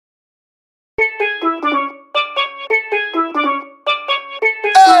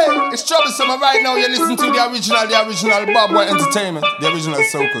Troublesome, right now you're listening to the original Babwah Entertainment, the original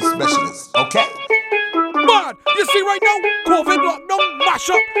Soca specialist, okay? Man, you see right now, COVID lockdown, mash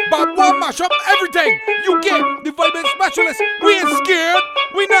up, Babwah mash up everything. You get the vibing specialist. We ain't scared,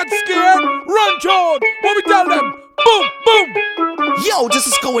 we not scared. Run, John, what we tell them? Boom, boom. Yo, this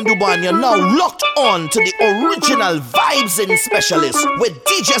is Kerwin Dubai and you're now locked on to the original vibes in specialist with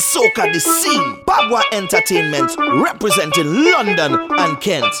DJ Soca the Scene. Babwah Entertainment representing London and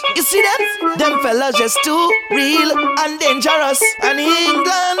Kent. You see them? Them fellas just too real and dangerous, and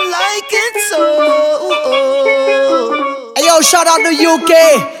England like it so. Hey yo, shout out to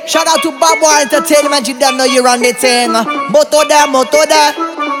UK. Shout out to Babwah Entertainment. You don't know you run the thing. Moto there.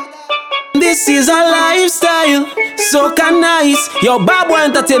 This is a lifestyle, Soca nice. Yo, Babwah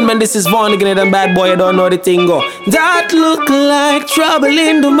Entertainment, this is Vaughn again and Bad Boy, you don't know the thing go. That look like trouble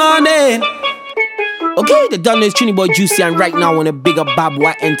in the morning. Okay, the done is Trini Boy Juicy, and right now I want to big up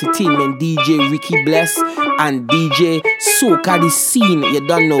Babwah Entertainment, DJ Ricky Bless and DJ Soca the Scene. You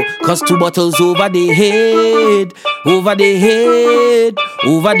don't know, cause 2 bottles over the head,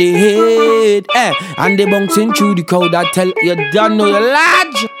 and they bouncing through the crowd. I tell you, don't know, you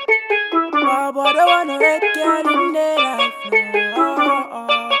large. Babwah, the one red girl in their life now.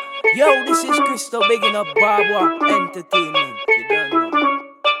 Yo, this is Crystal bigging up Babwah Entertainment. You don't know.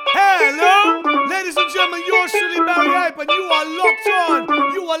 Hello, ladies and gentlemen, yours truly Barry Hype, and you are locked on.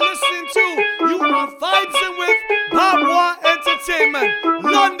 You are listening to, you are vibing with Babwah Entertainment,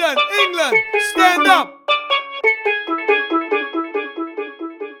 London, England. Stand up.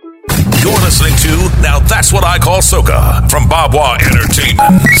 You're listening to Now That's What I Call Soca from Babwah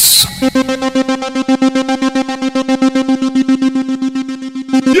Entertainments.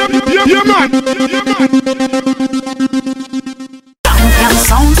 Yeah, man. Champion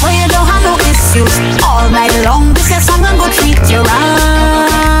sound so you don't have no issues. All night long, this is song and go treat you right.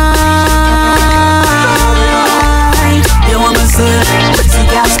 You wanna say, pretty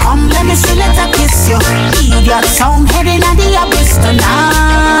girls come, let me see, let her kiss you. Idiot sound heading at the abyss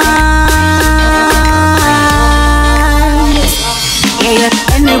tonight. Yeah,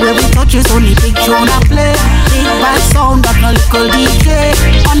 anywhere we touch is only big tune I play. Big bad sound but no little DJ.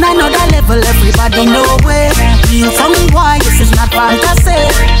 On another level everybody know it. Real song boy, this is not fantasy.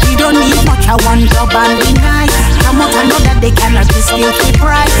 We don't need much, I want job and be nice. Come out and know that they cannot dispute the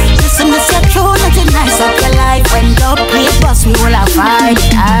price. Listen, this your tune, let it nice up your life. When dub play bus, we will have fight.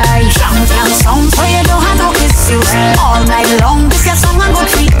 Aye, champion sound so you don't have no issues. All night long, this your song and go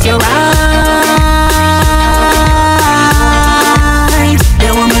treat you right. They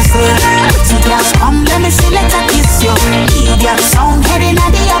want me say, pretty girls come, let me see, let her kiss you. Idiot sound heading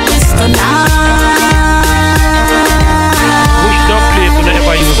at the abyss tonight. Wish don't play for the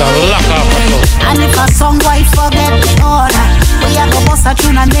ever use a lock up. And if a song wife forget the order, we are gonna bust a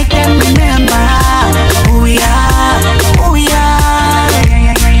tune and make them remember who we are, who we are.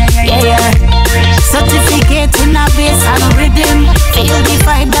 Yeah. Certificate in a bass and rhythm. Feel the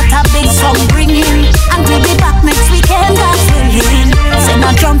vibe that a big song bringing. And we'll be back next weekend, God willing. Send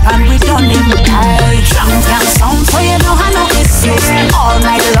a jump and we done him. Aye, champion sound so you know how no issues. All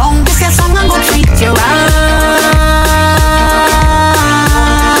night long, this your song and go treat you right.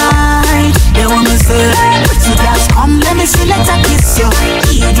 They want me say, pretty girls come, let me see, let her kiss you.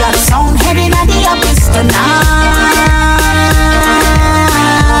 Idiot sound heading at the abyss tonight.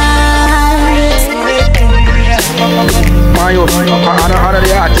 Mayo, another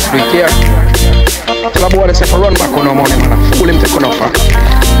the artist we care. Tell a boy to say for run back on no money, man. Fool him take on offer.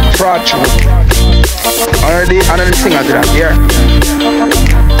 Fraud you. Another singer to that, yeah.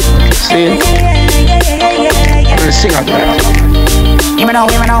 See? Another singer to that. Hear me now.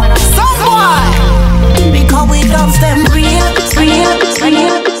 Some boy! Because we love them real.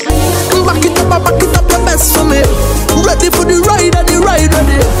 Back it up your best for me. Ready for the ride and the ride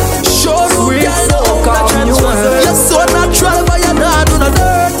ready. Showroom, yes, so natural, but you're not doing a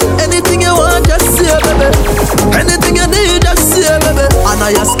dirt. Anything you want, just say, baby. Anything you need, just say, baby. And now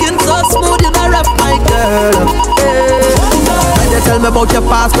your skin so smooth, you not rap my girl. When you tell me about your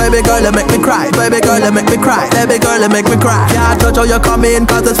past, baby girl, you make me cry. Baby girl, you make me cry. Baby girl, you make me cry. Can't judge how you come in,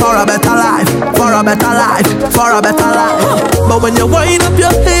 cause it's for a better life. For a better life. But when you wind up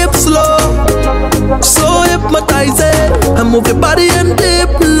your hips slow, so hypnotizing, and move your body and dip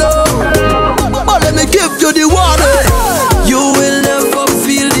low. Oh, let me give you the water. You will never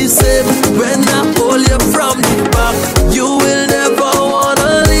feel the same when I hold you from the back. You will never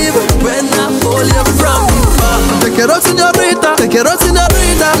wanna leave when I hold you from the back. Take it up,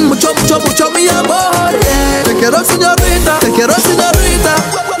 señorita. Mucho me amor, yeah. Take it up, señorita.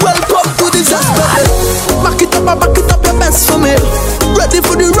 Welcome to the zest, baby. Back it up your best for me. Ready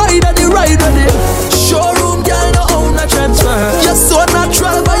for the ride and the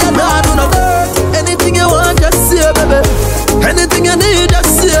need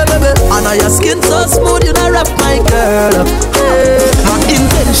just see, baby. And now your skin so smooth, you not rap my girl. My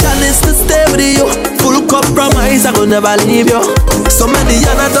intention is to stay with you. Full compromise, I will never leave you. So many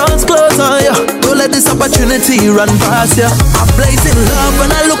other doors close on you. Don't let this opportunity run past you. I'm blazing love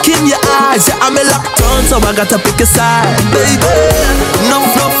when I look in your eyes. Yeah, I'm a locked on, so I gotta pick a side, baby. No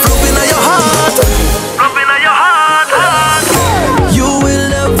rubbing on your heart. Rubbing on your heart. You will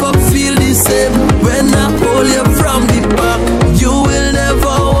never feel the same when I hold you from the back. You will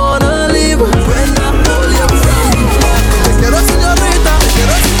never wanna leave when I hold you from the back. Quiero señorita,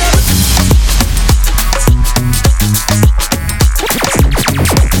 quiero señorita.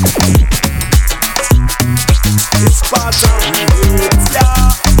 It's part of it, yeah.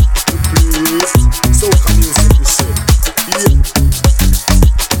 Please, soca music, we say, yeah.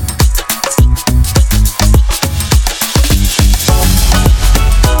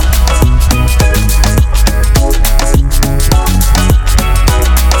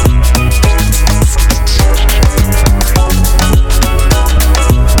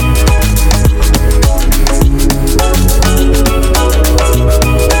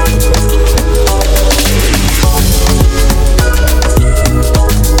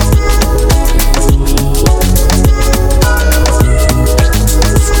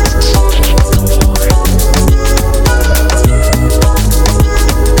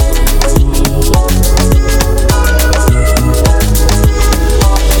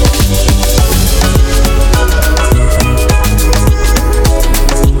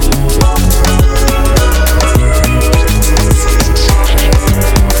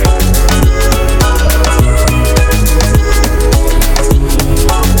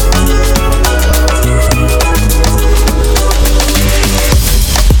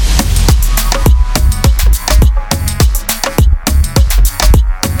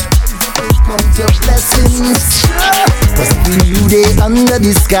 Under the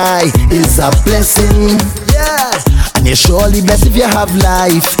sky is a blessing, yeah. And you're surely blessed if you have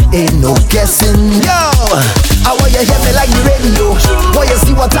life, ain't no guessing. Yo, I want you hear me like the radio. Want you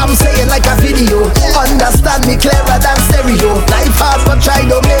see what I'm saying like a video. Understand me clearer than stereo. Life hard but try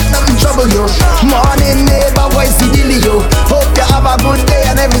to make nothing trouble you. Morning neighbor voice the dealio. Hope you have a good day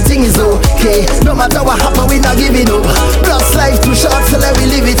and everything is okay. No matter what happen we not giving up. Plus life too short so let me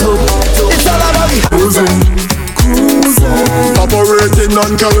live it up. It's all about the cruising. Operating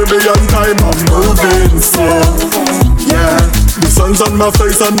on Caribbean time, I'm moving slow. Yeah, the sun's on my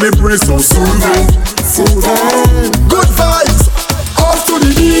face and the breeze so soothing. Good vibes, off to the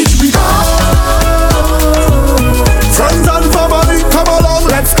beach we go. Friends and family, come along,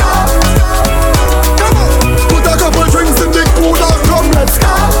 let's go. Come on, put a couple drinks in the cooler, come, let's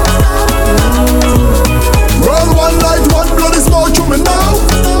go. Roll one light, one bloody smoke to me now.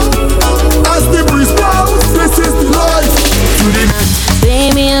 As the breeze blows, this is the life.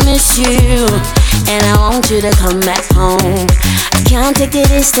 Baby, I miss you, and I want you to come back home. I can't take the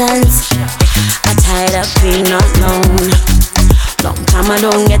distance, I'm tired of being alone. Long time I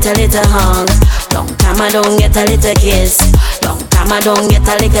don't get a little hug. Long time I don't get a little kiss. Long time I don't get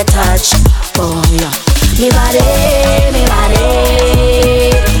a little touch. Oh yeah. Me body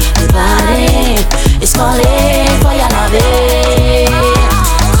is calling for your loving.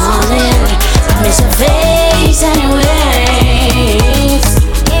 Calling, I miss your face anyways.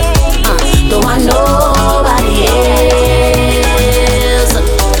 Don't want nobody else.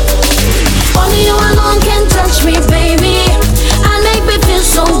 Only you alone can touch me, baby, and make me feel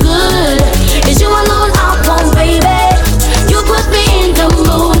so good. It's you alone I want, baby. You put me in the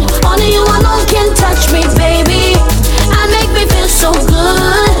mood. Only you alone can touch me, baby, and make me feel so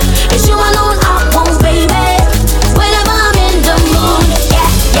good. It's you alone I want, baby. Whenever I'm in the mood, yeah.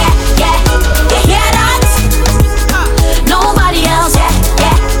 You hear that? Nobody else, yeah.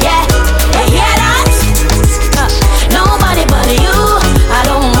 You hear that? Nobody but you. I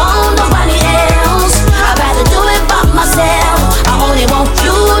don't want nobody else. I'd rather do it by myself. I only want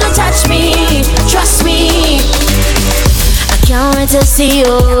you to touch me. Trust me. I can't wait to see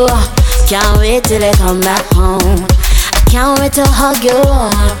you. Can't wait till I come back home. I can't wait to hug you.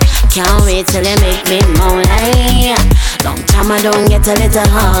 Can't wait till they make me moan. Hey. Long time I don't get a little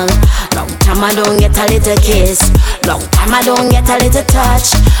hug. Long time I don't get a little kiss. Long time I don't get a little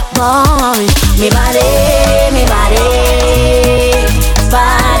touch. Boy, me body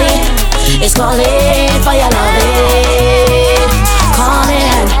is calling for your loving.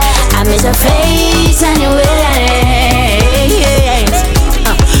 Calling, I miss your face anyways.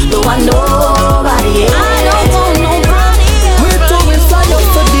 Don't want nobody else. I don't want nobody else. We're going fly up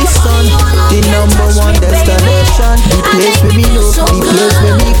to the sun. The number one destination. The place where we know, the place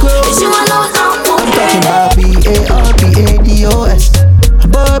where we grow. It's you alone I want. I'm talking about B-A-R-B-A-D-O-S.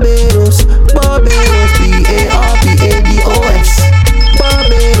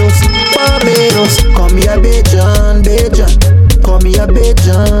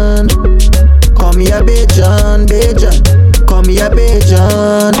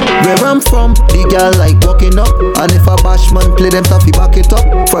 on. Where I'm from, the girl like walking up. And if a bashman play them stuff, he back it up.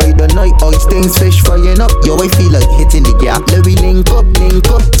 Friday night, all things fish frying up. Yo, I feel like hitting the gap. Let we link up.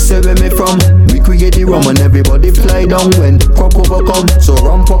 Say where me from, we create the rum and everybody fly down when crop overcome. So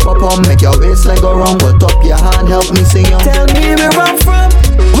rum pop up on, make your waistline go wrong. Put up your hand, help me sing on. Tell me where I'm from,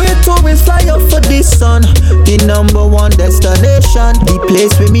 where to we fly up for this sun. The #1 destination, the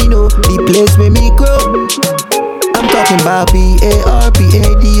place where me know, the place where me grow. I'm talking about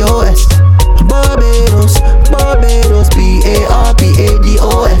Barbados, Barbados, Barbados,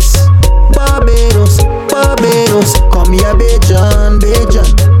 Barbados, Barbados, Barbados. Come here, Bajan, Bajan.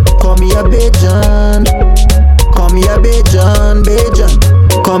 Come here, Bajan. Come here, Bajan, Bajan.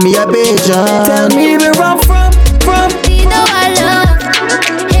 Come here, Bajan. Tell me where I'm from. See the walla,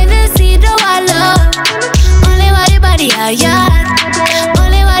 Hennessy the walla. Only worry body a yard.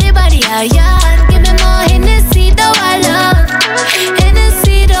 Only worry body a yard. Give me more Hennessy the walla,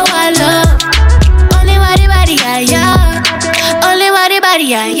 Hennessy the walla. Only worry body a yard. Only worry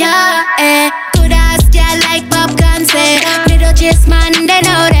body a yard. Good ass girl like popcorn say. Me don't chase man, they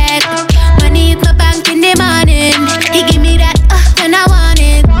know that. Money hit my bank in the morning. He give me that when I want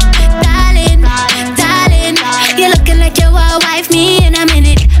it. Darling, darling, you're looking like you will wife me in a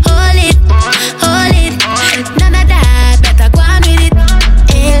minute. Hold it, none of that, better go on with it.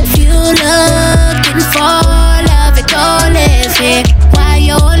 If you looking for love, it don't live here. Why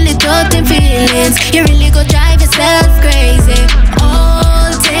you only talking feelings? You really go drive yourself crazy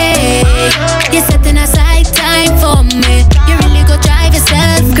all day. You're setting aside time for me. You really go drive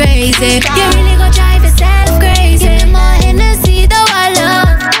yourself crazy. You really go drive yourself crazy. Give me more Hennessy, the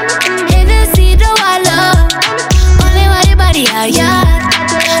walla, Hennessy, the walla. Only worry body a yard.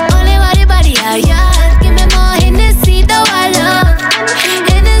 Only worry body a yard. Give me more Hennessy, the walla,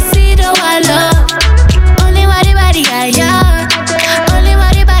 Hennessy, the walla. Only worry body a yard. Only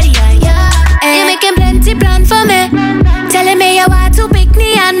worry body a yard. You're making plenty plan for me, telling me you want to pick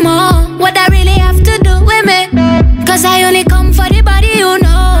me and more. What I really have to do with me, 'cause I only come for the body, you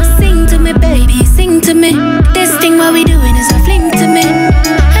know. Sing to me, baby, sing to me. This thing what we doing is a fling to me.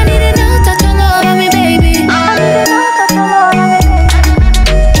 I need a no touch all over me, baby.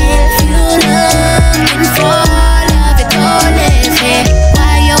 If you looking for love, it all live here.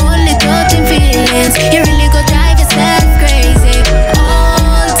 Why you only talking feelings? You really go drive yourself crazy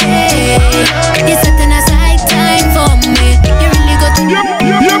all day. You're setting aside time for me. You really go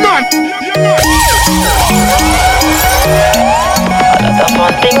yeah, man.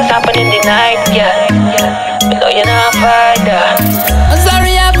 Fun things happen in the night, yeah. You know you're not further.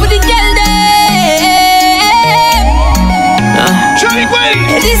 Azaryah for the girl them. Johnny, wait.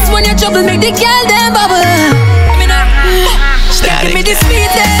 This one your trouble make the girl them bubble. Give me the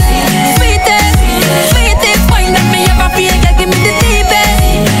sweetest, sweetest, sweetest wine that me ever feel. Girl, give me the deepest,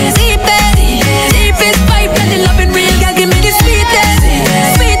 deepest, deepest vibe. Girl, the loving real. Girl, give me the sweetest,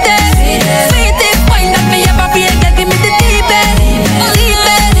 sweetest, sweetest wine that me ever feel. Girl, give me the deepest,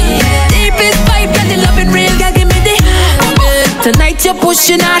 deepest, deepest vibe. Girl, the loving real. Girl, give me the. Tonight you're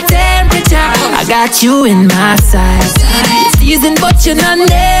pushing our temperature. I got you in my size. It's season, but you're not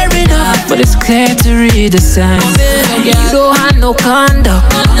near enough. But it's clear to read the signs. You don't have no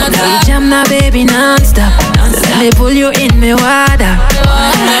conduct. Now you jam now, baby, non-stop. Let me pull you in me water.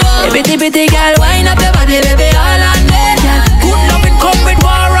 Bitty, bitty girl, wind up your body, baby, all on me. Good loving come with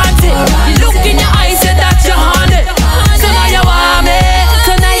warranty. Look in your eyes, say that you're haunted. So now you want me.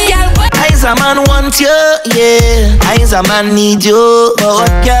 Tonight, girl, Eyes a man want you, yeah. Eyes a man need you. But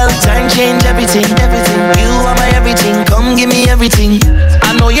girl, time change everything, everything. You are my everything, come give me everything.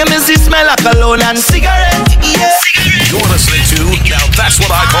 I know you miss the smell of cologne and cigarette, yeah. You're listening to Now That's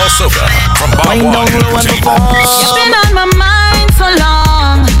What I Call Soca from Babwah Entertainment. You've been on my mind so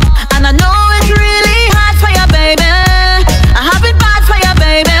long, and I know it's really hard for you, baby. I have it bad for you,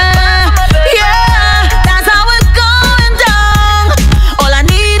 baby. Yeah, that's how it's going down. All I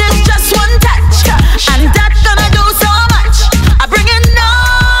need is just one touch, and that's gonna do so much. I bring it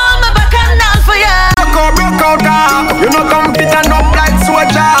on my back and down for you. Broke out, you know come fit and up like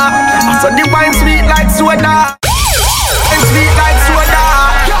soda. So the wine sweet like soda. Sweet like soda.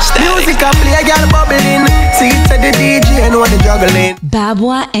 Music I play, girl bubbling. See it to the DJ and what the juggling.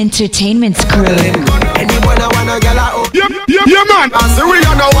 Babwah Entertainment's crew. Anyone I wanna get out. Yeah, man. I say we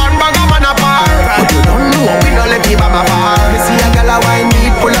are the one bag of man apart. But you don't know, we don't let people apart. You see a girl a wine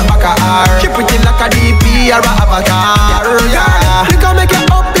need pull up back a R. Keep it in like a DP or a avatar. Yeah. We can make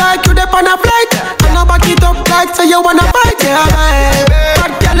it up like you dep on a flight. And I back it up like so you wanna fight, yeah, baby.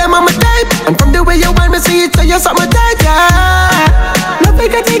 But girl, I'm on my type. And from the way you want me see it, so you're something tight, yeah. Love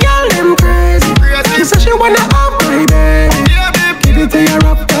it, get the girl, them crazy. She said she wanna upgrade, baby. Give it to you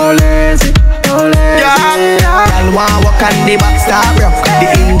walk and the back start rock. The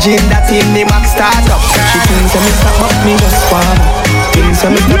engine that in the back start up. She thinks me stop up, me just warm up. Things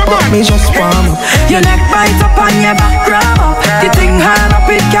me stop up, me just warm up. Your neck bite up and your back grab up. The thing hard up,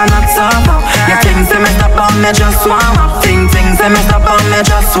 it cannot stop up. Your things me stop up, me just warm up. Things me stop up, me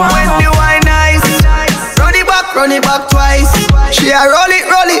just warm up. When the wine nice, run it back twice. She a roll it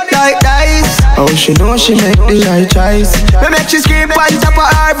like dice. Oh, she know she make the right choice. Me make she scream on top of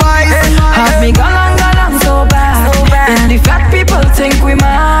her voice. Have me gone so bad. And the fat people think we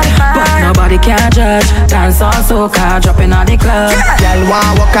mad, but nobody can judge. Dance on soca, dropping on the club. Girl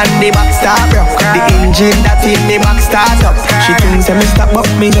want walk on the back start rock. The engine that in the back start up. She thinks me stop up,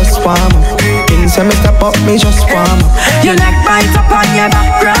 me just warm up. Things me stop up, me just warm up. Your neck bite up and your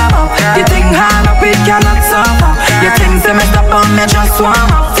back grab up. The thing hard up, it cannot suffer. Your things me stop up, me just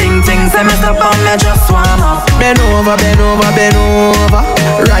warm up. Things me stop up, me just warm up. Bend over.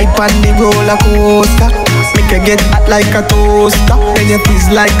 Right on the roller coaster. Make you get hot like a toaster. Then you fizz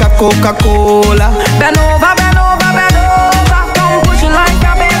like a Coca-Cola. Bend over. Don't push it like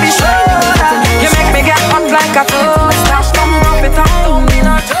a baby shoulder. You make me get hot like a toaster. Come rub it on me,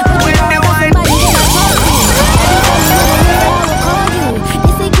 not with the wine.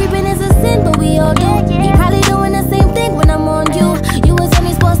 They say creeping is a sin, but we all do. You probably doing the same thing when I'm on you. You was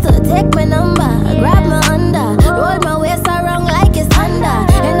only supposed to take my number, grab my under, roll my waist around like it's thunder.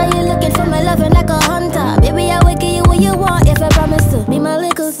 And now you're looking for my loving like a hunter. Baby, I will give you what you want if I promise to be my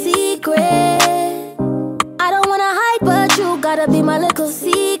little secret. I don't wanna hide, but you gotta be my little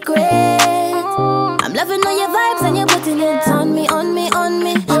secret. I'm loving all your vibes and you're putting it on me. I know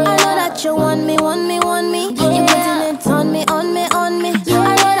that you want me. You're putting it on me. I know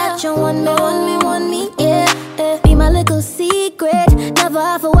that you want me. Yeah. Be my little secret. Never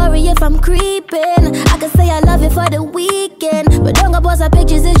have to worry if I'm creeping. I can say I love you for the weekend, but don't go post our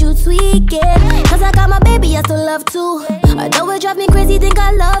pictures if you tweaking. Cause I got my baby I still love too. Although it drive me crazy, think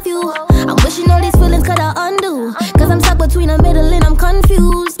I love you. I'm wishing all these feelings could I undo. Cause I'm stuck between the middle and I'm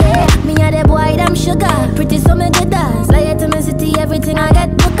confused. Yeah, me and that boy, I'm sugar. Pretty so me good dance. Like intimacy, everything I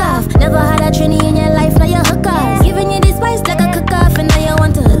get book off. Never had a trini in your life, now you're hookers. Giving you this spice like a cook-off. And now you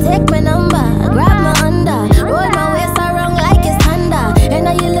want to take my number, grab my under, roll my waist around like it's thunder. And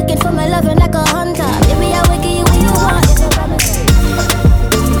now you're looking for my loving like a hunter. Baby, I will give you what you want if you promise.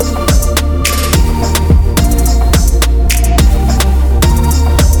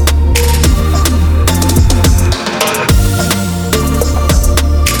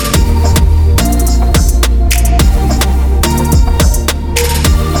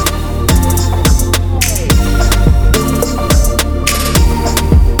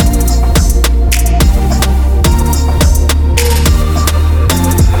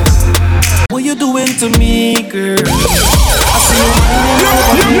 To me, girl, I see you whining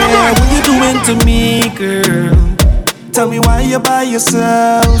over there. What you doing to me, girl? Tell me why you by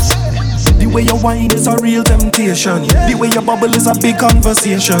yourself. The way you whine is a real temptation. The way you bubble is a big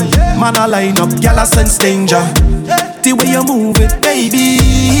conversation. Man, I line up, girl, I sense danger. The way you move it, baby.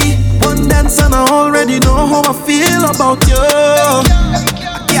 One dance and I already know how I feel about you.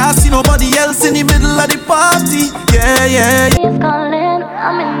 I can't see nobody else in the middle of the party. Yeah. He's calling,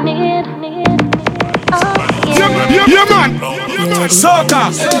 I'm in need. Yeah, man.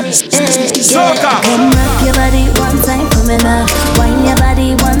 Soca. Come rock your body one time for me now. Wind your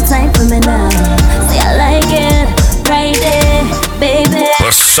body one time for me now. Say I like it right there, baby.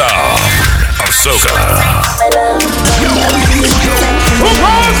 The sound of Soca. Who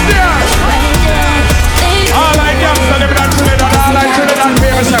goes there? All I dance to them dance together. All I do them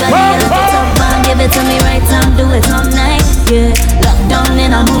dance. Give it to me right now, do it all night. Yeah, locked down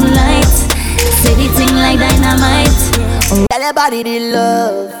in a moonlight. Say the thing like dynamite. Tell your body the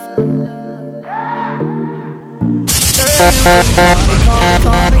love.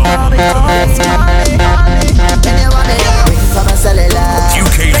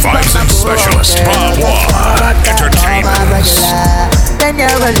 UK Vibes and Specialist Babwah Entertainment. When you're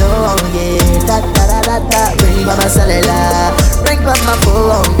alone, yeah, da-da-da-da-da. Ring by my cellular, ring by my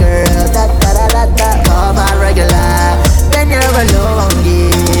phone, girl, da-da-da-da-da. Call my regular. When you're alone,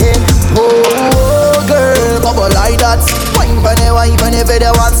 yeah. Oh, girl, bubble like that. Wine on the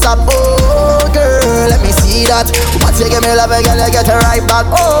video WhatsApp. Oh, girl, let me see that. Once you give me love, girl, you get it right back.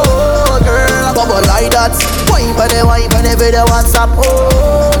 Oh, girl, bubble like that. Wine on the video WhatsApp.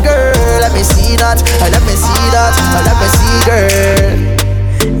 Oh, girl, let me see that. Let me see that. Let me see,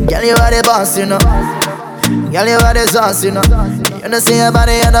 girl. Girl, you are the boss, you know. Girl, you are the sauce, you know. You know, see your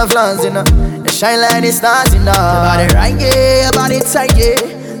body and the flaws, you know. You shine like the stars, you know. Your body right, yeah, your body tight,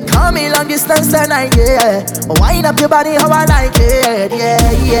 yeah. Call me long distance tonight, yeah. Wind up your body how I like it,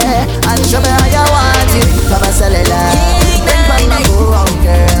 yeah. And show me how you want it. From a cellular.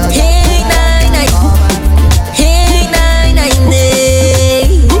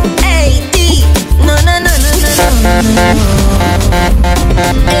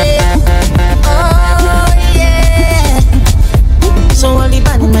 Oh yeah. So all the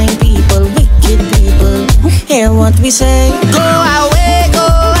bad mind people, wicked people, hear what we say. Go away, go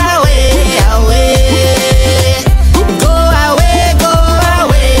away, away. Go away, go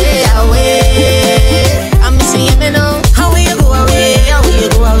away, away. I'm seeing me now. How will you go away? How will you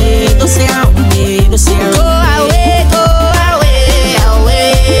go away? Don't say how way, don't say how. Go away, away.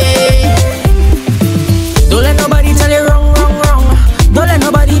 Don't let nobody tell you wrong. Don't let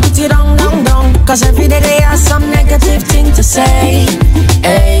nobody beat you down. Cause every day they have some negative thing to say.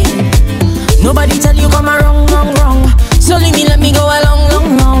 Hey. Nobody tell you come wrong. So leave me, let me go along.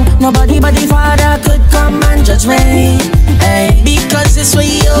 Nobody but the Father could come and judge me. Hey. Because it's for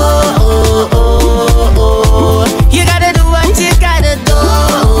you. You gotta do what you gotta do.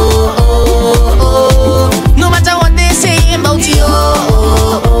 No matter what they say about you.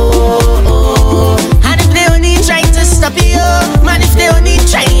 And if they only try to stop you, man, if they only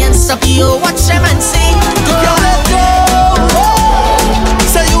try and stop you, watch them and sing. Go, let go.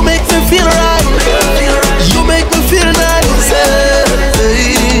 Say you make me feel right. You make me feel nice.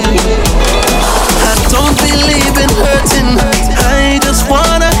 I don't believe in hurting. I just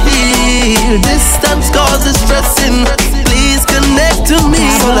wanna heal. Distance causes stressing. Please connect to me.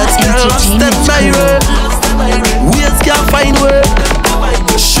 So let's get lost at my word. Wheels can't find word.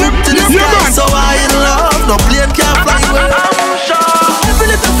 Shoot to the sky, so I in love. No plane can't fly word. Every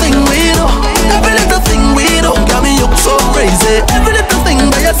little thing we do, every little thing we do, got me up so crazy. Every little thing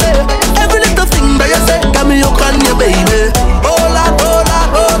that you say, every little thing that you say, got me up on you, baby. Hold on, hold on,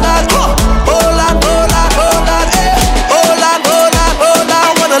 hold on, hold on, hold on, hold on, eh. Hold on, hold on, hold on.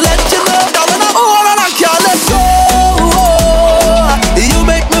 I wanna let you know that when I hold on, I can't let go. You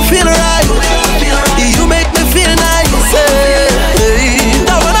make me feel right. You make me feel nice.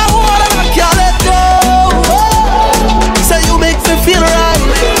 Now when I hold on, I can't let go. Say you make me feel right.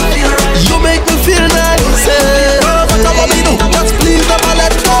 You make me feel nice. What I want me do? Just please never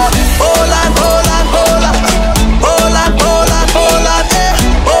let go. Hold on, hold on, hold on. Hold on, hold on, hold on, eh.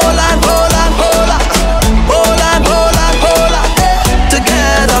 Hold on, hold on, hold on. Hold on, hold on, hold on, eh.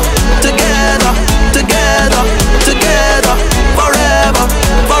 Together, together, together, together. Forever,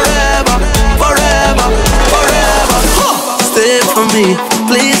 forever, forever, forever. Stay for me,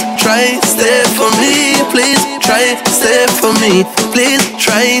 please try. Stay for me, please try. Stay for me, please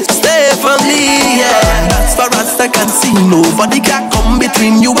try. Stay for me, yeah. As far as I can see, nobody can come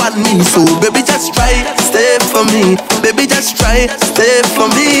between you and me. So baby, just try. Stay for me, baby, just try. Stay for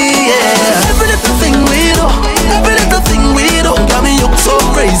me, yeah. Every little thing we do, every little thing we do, got me up so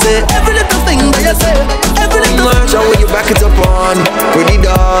crazy. Every little thing that you say, every little thing. Show when you back it up on, pretty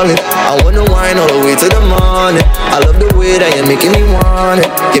darling. I wanna wine all the way to the morning. I love the way that you're making me want it.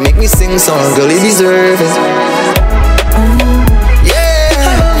 You make me sing songs, girl, you deserve it.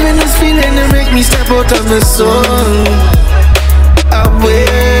 Loving this feeling to make me step out of the sun.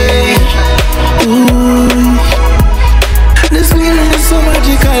 Away. Ooh. This feeling is so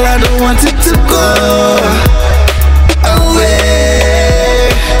magical, I don't want it to go away.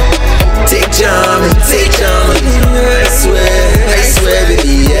 Take charming, I swear,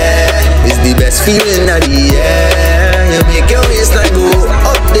 baby, yeah. It's the best feeling of the air. You make your waistline go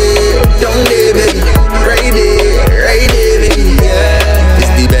up there, down there, baby. Right there, baby, yeah.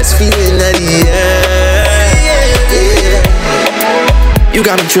 It's the best feeling of the air, yeah. You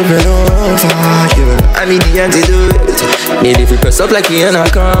got me tripping over you. I need the antidote. Need if we press up like we in a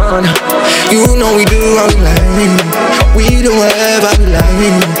con. You know we do how we like. We do whatever we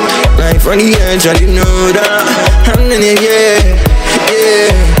like. Like from the edge, and you know that. And then yeah.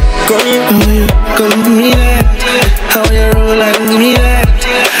 Come give me that. How you roll and give me that.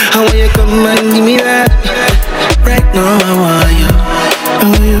 How you come and give me that. Right now I want you.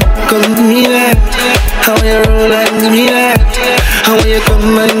 How you come give me that. How you roll and give me that. How you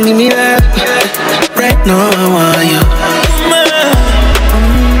come and give me that. Right now I want you.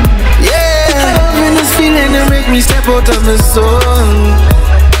 Loving this feeling to make me step out of the sun.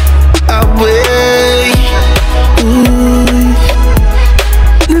 Away. Ooh.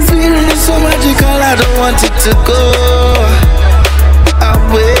 This feeling is so magical, I don't want it to go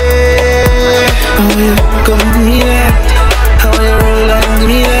away. How you come give me that? How you roll and give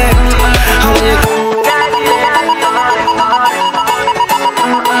me that? How you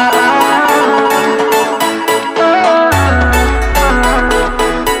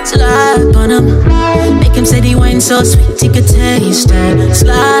slap on him, make him say the wine so sweet he could taste it.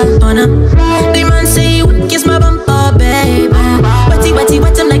 Slap on him, the man say you would kiss my bumper, baby. Wet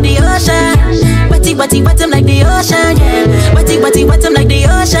him like the ocean. Wet him like the ocean, yeah. Wet him like the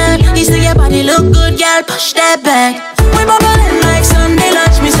ocean. He say your body look good, girl, push that back. We bubbling like Sunday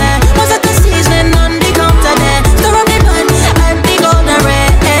lunch.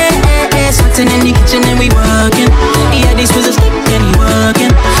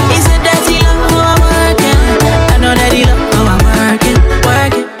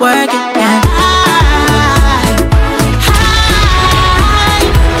 work it, yeah.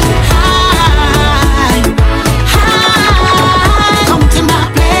 Come to my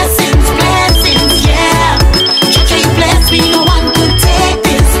blessings, yeah. Judge you bless me, no one could take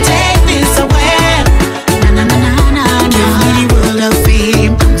this away. Na. Give me the world of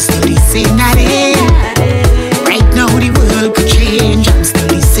fame, I'm still the same, not it. Right now the world could change, I'm still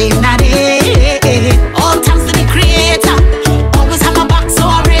the same, not it. All thanks to the creator, always have my back so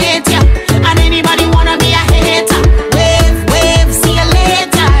I rate ya. And anybody wanna be a hater, wave, see you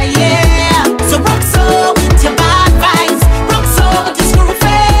later, yeah. So rock so with your bad vibes, rock so with your screw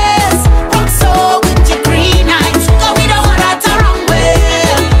face, rock so with your green eyes, cause we don't want that the wrong way.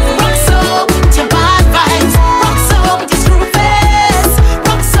 Rock so with your bad vibes, rock so with your screw face,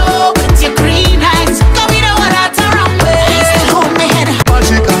 rock so with your green eyes, cause we don't want that the wrong way. I used to hold my head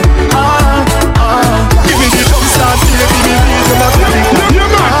Magical, give me the jump start, baby, me need you back with me.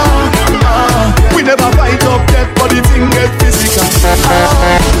 We never fight up yet, but the thing get physical.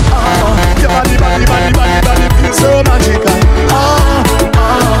 Your body feels so magical.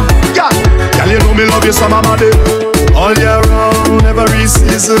 Yeah, girl, you know me love you so my body. All year round, every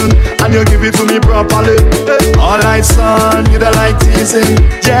season, and you give it to me properly. All night sun, you don't like teasing.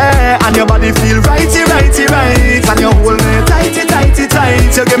 Yeah, and your body feel righty, right, and you hold me tighty,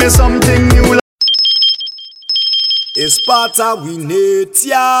 tight. You give me something new. It's part of we need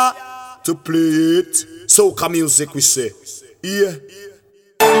ya to play it. Soca music we say. Yeah.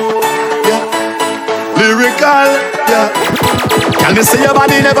 Lyrical, yeah. Can you say your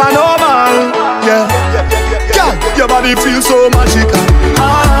body never normal? Yeah. Your body feels so magical.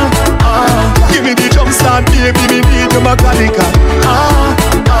 Give me the jump start, baby, me need your mechanical.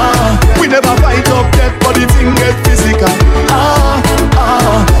 We never fight up yet, but the thing get physical.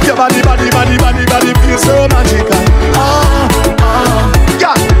 Your body feels so magical.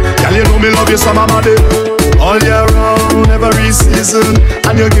 Girl, you know me love you so my body. All year round, every season,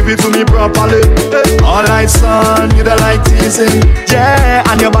 and you give it to me properly. All night sun, you don't like teasing. Yeah,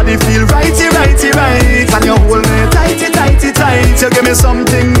 and your body feel righty, and you hold me tighty. You give me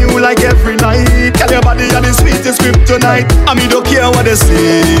something new like every night. Girl, your body are the sweetest kryptonite, and me don't care what they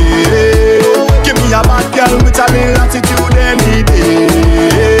say. Give me a bad girl with a little attitude any day.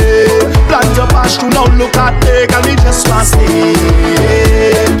 Plant your pash to now look at me, girl, me just want to stay.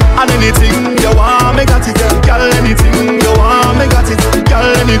 And anything you want, me got it. Girl, anything you want, me got it. Girl,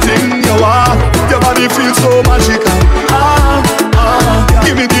 anything you want. Your body feels so magical.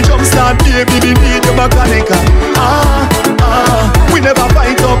 Give me the jump start, baby, me need your mechanical. We never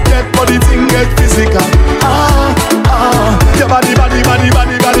fight up yet, but the thing get physical. Your body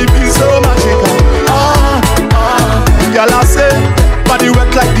feels so magical. Girl, I say, body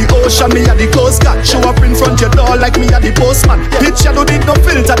wet like the ocean, me a the coast guard. Show up in front your door like me a the postman. Picture don't need no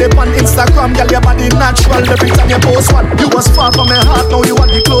filter, they on Instagram. Girl, your body natural every time you post one. You was far from my heart, now you are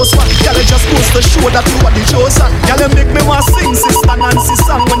the close one. Girl, it just goes to show that you are the chosen. Girl, you make me want sing Sister Nancy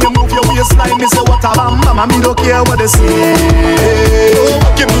song. When you move your waistline, me say what a bam. Mama, me don't care what they say.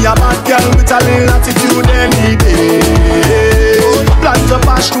 Give me a bad girl with a little attitude any day. Plant your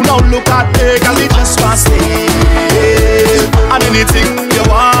pash to now look at me. Girl, it just want to stay. And anything you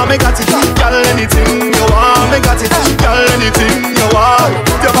want, me got it. Girl, anything you want, me got it. Girl, anything you want.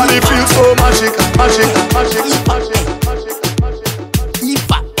 Your body feels so magical.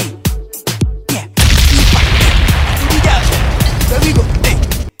 There we go.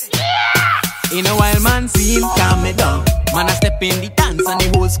 In a while, man, see him calm me down. Man, I step in the dance and the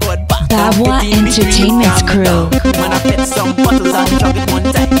whole squad back. Babwah Entertainment's crew. Man, I pet some bottles and drop it one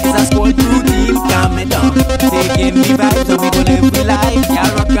time. It's a squad crew team, calm me down. Taking me vibes so we go live we life. Yeah,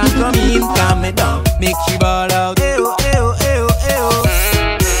 rock and come in, calm me down. Make she ball out. Ew.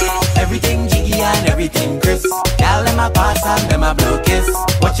 Everything jiggy and everything crisp. Gal them a pass and them a blow kiss.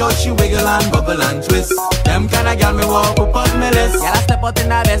 Watch out she wiggle and bubble and twist. Them kind of gal me walk up on me list. Gal I step out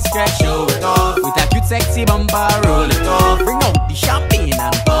in a best stretch, show it off. With a cute sexy bumper, roll it off. Bring out the champagne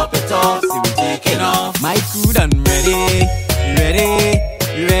and pop it off. See we taking off. My crew done ready.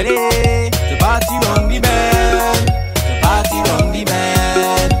 The party on the band.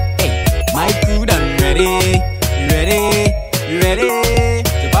 Hey, my crew done ready.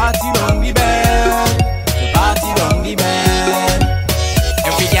 The party on the band.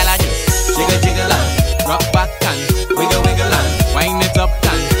 Every gal I just jiggle and rock back and wiggle and wind it up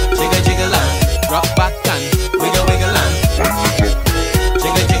and jiggle and rock back and wiggle and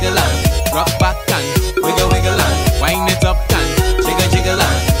jiggle and rock back and wiggle and wind it up and jiggle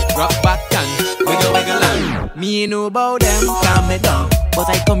and rock back and wiggle and. Me know about them, calm me down, but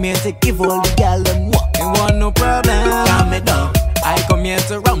I come here to give all the gal them what. Ain't want no problem, calm me down. I I come here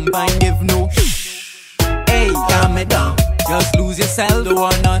to rump and give no. Hey, calm it down. Just lose yourself, don't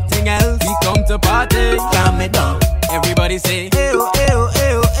want nothing else. We come to party, calm it down. Everybody say, ew, ew,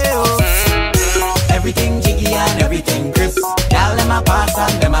 ew, ew. Everything jiggy and everything crisp. Y'all them a pass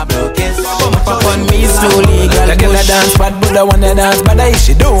and them a blow kiss. Bump up on me slowly, girl. The girl a dance bad, but I wanna dance bad. If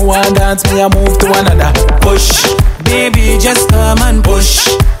she don't want dance, me I move to another. Push, baby, just come and push.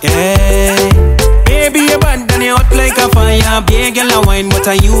 Yeah. Baby, you bad and you hot like a fire. Big girl a wine, but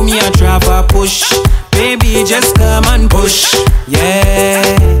I you me a trap a push. Baby, just come and push,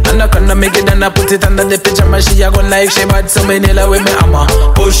 yeah. I'm not gonna make it and I put it under the pajama. She a gon' like she bad, so me nail her with me hammer.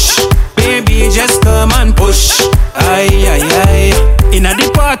 Push, baby, just come and push. Aye, aye, aye. Inna the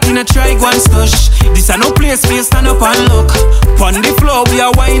party, no try go and stush. This a no place for you stand up and look. Pon the floor, we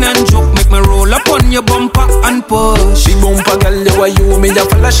a wine and joke. Make me roll up on your bumper and push. Big bumper girl, you a you, me a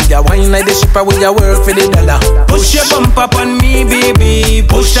fella. She a wine like the shipper, we a work for the dollar. Push your bumper on me, baby.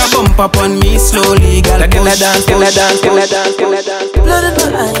 Push your bumper on me slowly, girl. Girl a dance, girl a dance, girl a dance, girl a dance. Blood in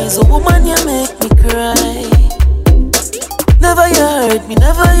my eyes, a woman, you make me cry. Never you hurt me,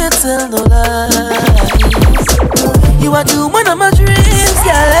 never you tell no lies. You are the woman of my dreams,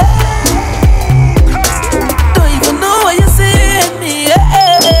 girl. Don't even know what you say to me,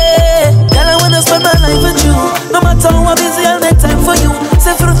 Girl, I wanna spend my life with you. No matter how busy, I'll make time for you.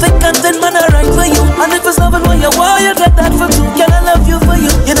 Say through thick and thin, man, I write for you. And if it's loving what you want, you get that for two. Girl, I love you for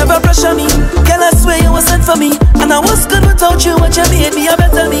you. You never pressure me. Girl, I swear you were sent for me. And I was good without you. What you made me, you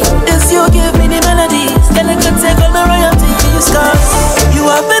better me. Is you give me the melodies. Girl, I can take all the royalties. Cause you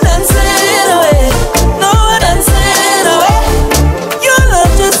have been dancing away. No one dancing away. Your love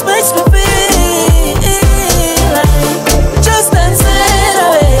just makes me feel like just dancing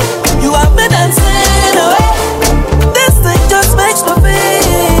away. You have been dancing away. This thing just makes me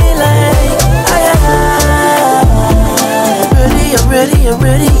feel like I'm ready, I'm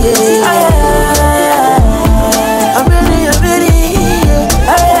ready, yeah. I'm ready, yeah.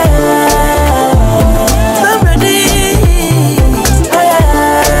 I'm ready.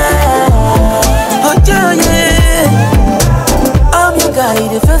 Oh yeah. I'm your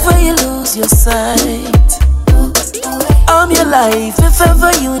guide if ever you lose your sight. I'm your life if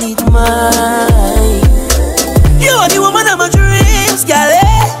ever you need mine. You are the woman of my dreams, girl.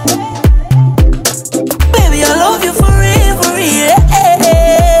 Baby, I love you for real,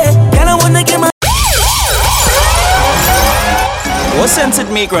 yeah. Girl, I wanna get my. What sense it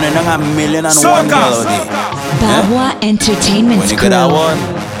make running on $1,000,001 melody? Babwah Entertainment When you get that one.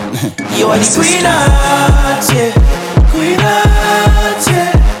 You are the queen heart, yeah. Queen heart,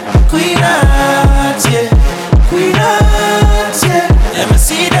 yeah. Queen heart, yeah. Queen heart, yeah. Let me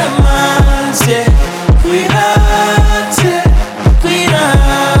see them hands, yeah. Queen heart, yeah. Queen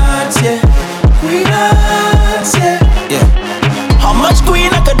heart, yeah. Queen heart, yeah. Yeah. How much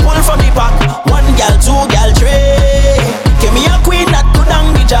queen I could pull from the pack? 1 gal, 2 gal, 3. Give me a queen that could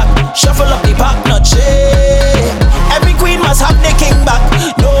hang the jack. Shuffle up the pack, not shake. Every queen must have the king back.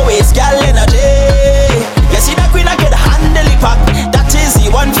 No waste gal energy. You see that queen I could handle the pack. That is the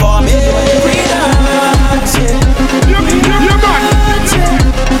one for me. Queen heart, yeah. Queen heart, yeah.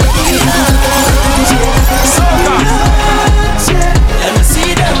 Queen heart, yeah. Soca. Let me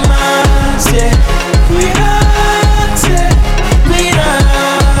see them hands, yeah. Queen heart, yeah. Queen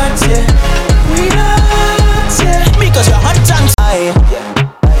heart, yeah. Queen heart, yeah. Because you're hot and high.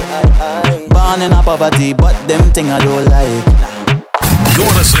 Born in a poverty, but them thing I don't like.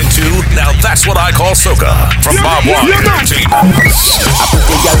 You're listening to Now That's What I Call Soca from Babwah Entertainment. I put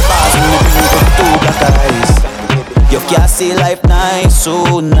the girl bars in the blue with 2 black eyes. You can't see life nice,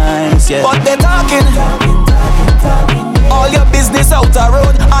 so nice, yeah. But they talking all your business out the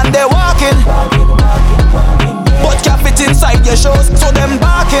road and they walking. But can't fit inside your shows, so them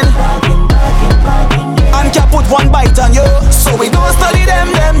barking. And can't put one bite on you, so we don't study them.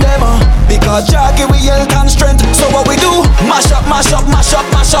 Because Jackie we health and strength. So what we do? Mash up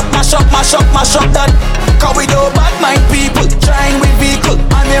that. Cause we do bad mind people trying with vehicle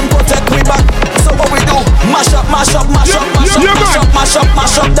and them protect we back. So what we do? Mash up that.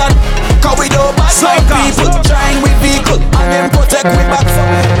 Cause we do bad mind people trying with vehicle and them protect we back.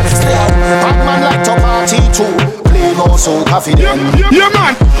 Stay out. Bad man like to party too. Play more soca for them. Yeah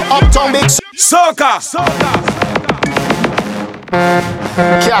man. Uptown big Soca.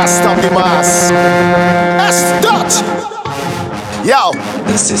 Can't stop the boss. That's that. Yo,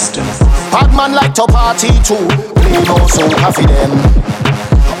 the system. Bad man like to party too. Play more soca for them.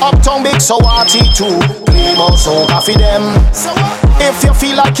 Uptown big so party too. Play more soca for them. If you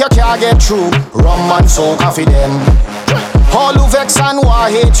feel like you can't get through, rum and soca for them. All who vex and who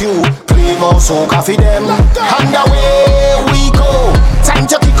hate you, play more soca for them. And away we go.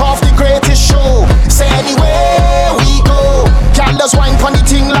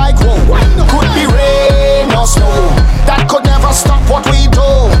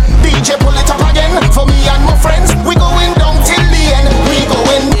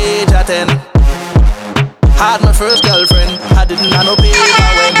 had my first girlfriend. I didn't have no paper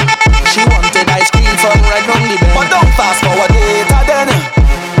when she wanted ice cream from right round the bend. But don't fast forward later then.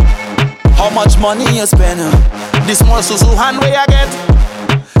 How much money you spend? This small Susu hand way I get.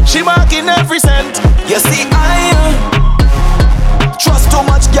 She marking every cent. You see I trust too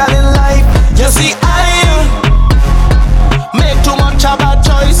much girl in life. You see I make too much a bad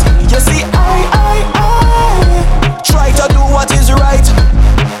choice. You see I try to do what is right.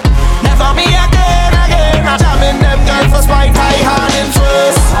 Never me again. I'm jamming them girls for spite. I horning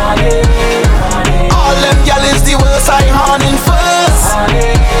first. All them girl is the worst. I horning first.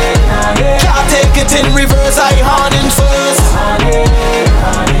 Can't take it in reverse. I horning first.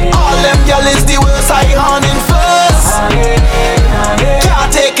 All them girl is the worst. I horning first.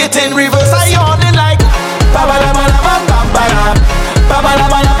 Can't take it in reverse. I horning like ba ba ba ba ba ba ba ba ba ba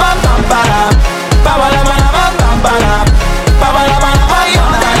ba ba ba ba ba ba ba ba ba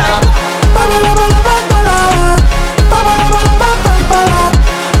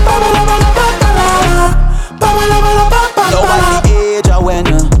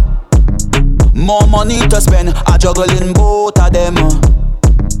more money to spend, I juggling both of them.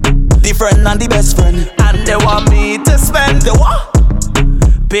 The friend and the best friend. And they want me to spend the what?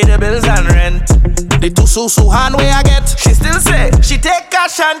 Pay the bills and rent. The two Susu hand way I get. She still say, she take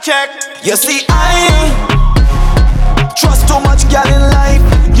cash and check. You see I trust too much girl in life.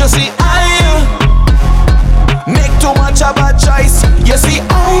 You see I make too much a bad choice. You see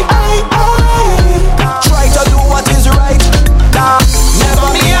I try to do what is right.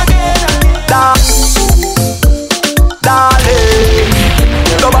 Never me again. Darling,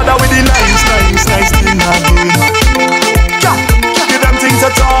 don't bother with the nice thing again. Give them things to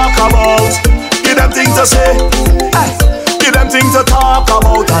talk about. Give them things to say. Give them things to talk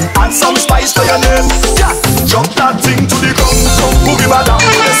about and add some spice to your name. Drop that thing to the ground. Boogie badam,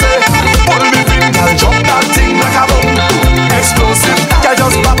 what they say. Pull me finger, drop that thing like a bomb. Explosive, I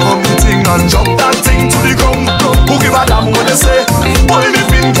just back up the thing and drop that thing to the ground. Boogie badam, what they say. Pull me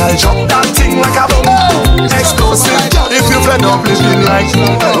finger, drop that thing like a bomb. Explosive, if you fed up living like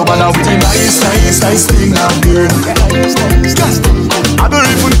no bother with the nice thing I'm girl. I don't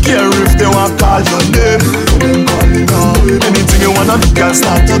even care if they want to call your name. Anything you wanna do, can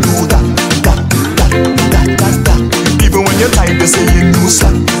start to do that. Even when you're tired, they say you do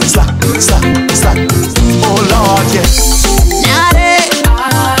slack. Oh Lord, yeah. Nadia,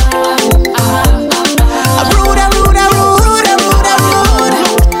 rude.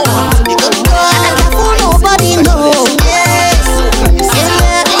 Nobody knows. Yes.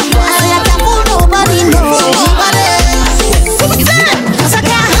 Nobody knows. Cause I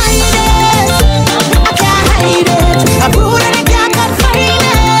can't hide it. I'm rude and I can't confine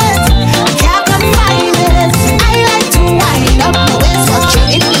it. I like to wind up my waist so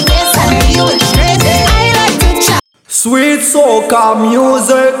straight in the face and deal with straight. I like to chat. Sweet soca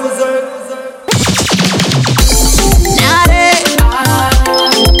music.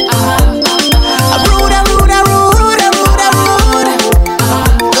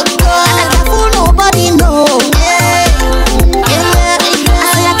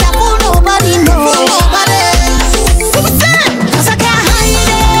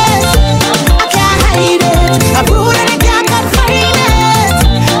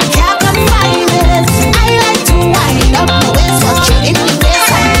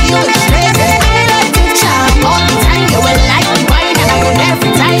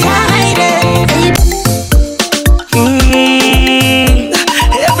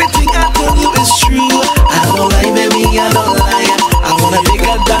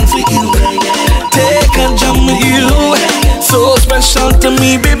 To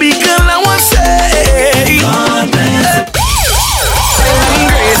me, baby girl, I want to say God bless.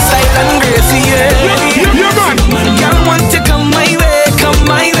 Silent grace, yeah. Girl, want to come my way,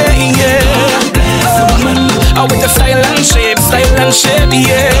 yeah. I with the silent shape,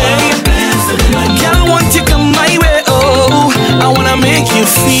 yeah. Girl, want to come my way, oh. I wanna make you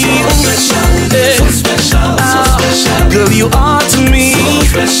feel so special. Girl, you are to me,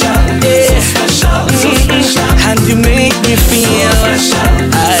 yeah. And you make me feel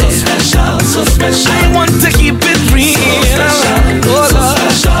so special. I want to keep it real. Oh Lord.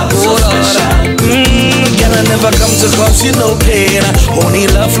 Girl, I never come to cause you no pain. Only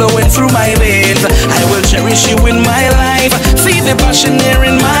love flowing through my veins. I will cherish you in my life. See the passion here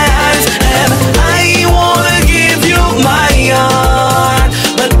in my eyes. And I wanna give you my heart,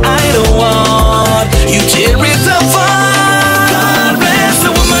 but I don't want you tear it apart. God bless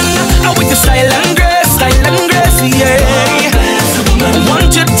the woman with the style and grace, yeah. I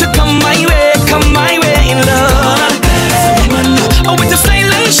want you to come my way in love. With the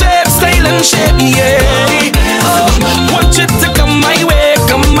style and shape, yeah.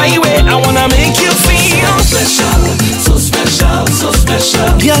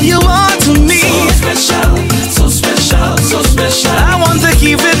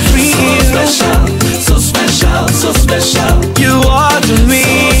 special, so special, so special. You are to me.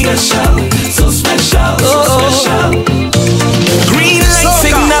 So special, so special. Green light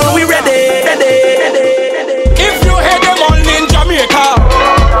signal, we ready. If you hear them all in Jamaica,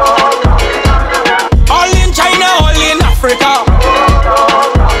 all in China, all in Africa,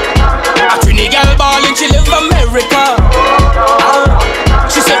 a Trini girl ballin', she live America.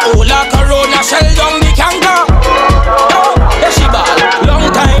 She say, oh la Corona, shell down the canker. Yeah, she ball, long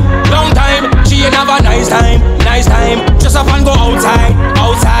time. She ain't have a nice time. Just have fun, go outside,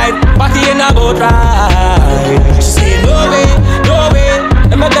 party in a boat ride. She say, no way.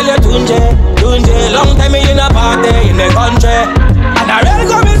 Let me tell you, Tunje, long time in a party in the country. And I really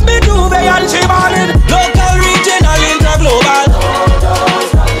come with me Juve and she ballin'. Local, regional, interglobal.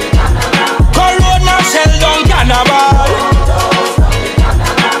 Corona, shell down, carnival.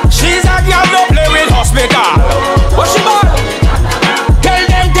 She's a girl, don't play with hospital. What she ball? Tell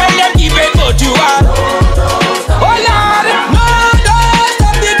them, keep it what you are. Oh Lord, no, don't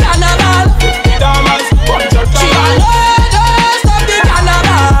stop the carnival. She ball, no, don't stop the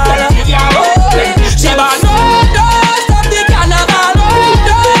carnival. She ball, no, don't stop the carnival.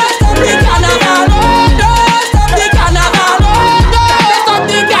 Don't stop the carnival. Don't stop the carnival. Don't stop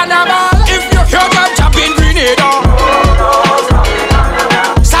the carnival. If you hear them chopping Grenada,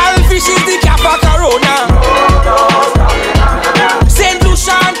 Salfish is the cap of Corona. St.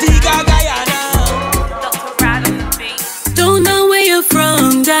 Lucia, Antigua, Guyana. Don't know where you're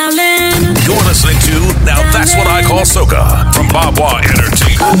from, darling. You're listening to Now That's What I Call Soca from Babwah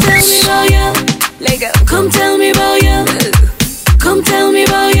Entertainment. Come tell me about you. Come tell me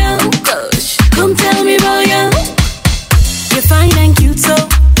about you. Come tell me about you. Come tell me about you. You're fine and cute, so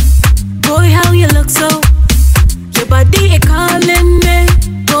boy, how you look so. Your body is calling me.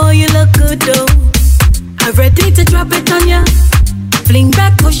 Boy, you look good though. I'm ready to drop it on ya. Fling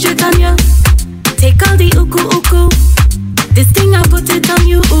back, push it on ya. Take all the uku. This thing I put it on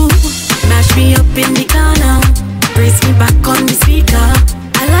you. Mash me up in the corner. Brace me back on the speaker.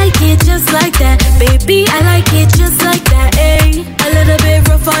 I like it just like that, baby. I like it just like that, ayy. A little bit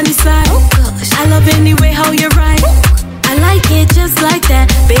rough on the side. Oh gosh, I love anyway how you ride. I like it just like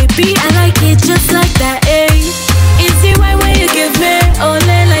that, baby. I like it just like that, ayy. Is it right when you give me ole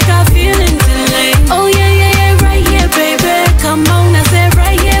like I'm feeling tonight? Oh yeah, right here, baby. Come on, I said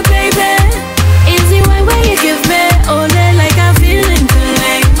right here, baby. Is it right when you give me ole like I'm feeling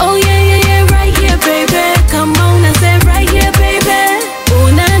tonight? Oh yeah, right here, baby. Come on, I said right here, baby. Oh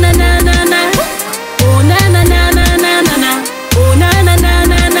na na na na na. Oh na na na na na na na. Oh na na na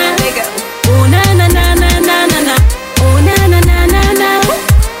na na. Oh na na na na na na na. Oh na na na na na.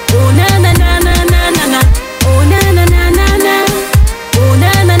 Oh na na na na na na na. Oh na na na na na. Oh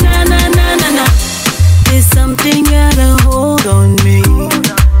na na na na na na na. There's something got a hold on me.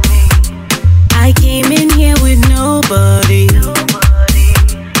 I came in here with nobody.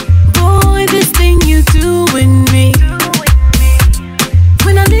 Boy, this thing you doing me.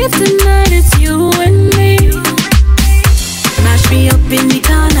 When I leave tonight, it's you and me. Mash me up in the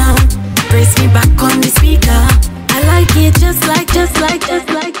corner. Brace me back on the speaker. I like it just like.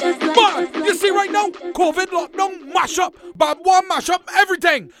 But you see right now, COVID lockdown, mash up, Babwah mash up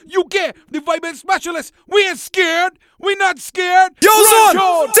everything. You get the vibing specialist. We ain't scared. We not scared. Yo, son,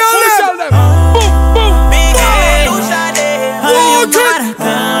 tell them. Boom, boom.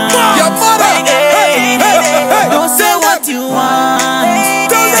 Your mother. Hey. Don't say what you want.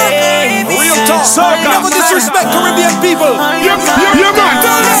 Tell them. Real talk. Soca. Never disrespect Caribbean people. Yeah, man.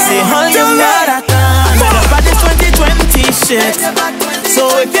 Say all you mother can. But it's 2020 shit. So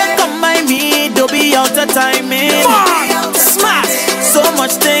if you come by me, don't be out of timing. Smash. So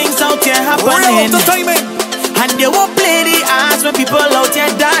much things out here happening. And they won't play the ass when people out here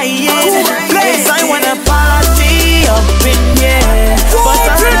dying. Yes, I wanna party up in here, but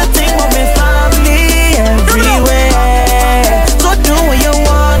I wanna think of my family everywhere. So do what you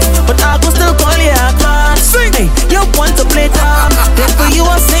want, but I go still call you a clown. Hey, you want to play dumb, therefore you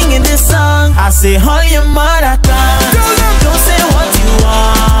are singing this song. I say all your mother can. Don't say what you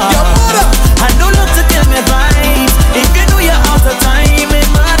want. And don't look to kill me vibes. If you know you're out of time, it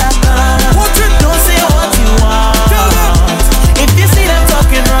mother can. Don't say what you want. If you see them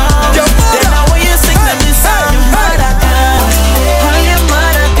talking wrong, then now when you sing them this song, your mother can. All your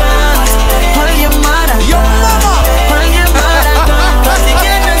mother can. All your mother can. All your mother can. Cause you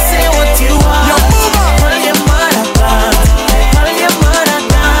can't say what you want. All your mother can. All your mother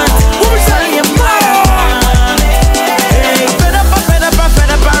can. All your mother can.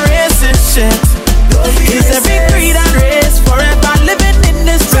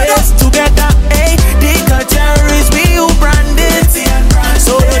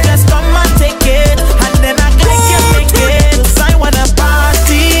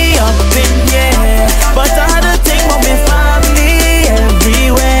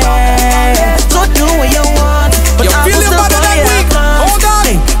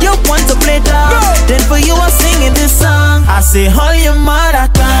 say all your mother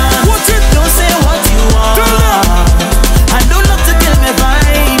can. Don't say what you want. And don't love to kill me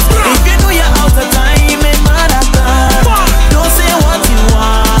vibe. If you know you're out of time, and mother can. Don't say what you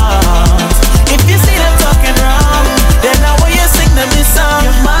want. If you see them talking wrong, then now when you sing them this song,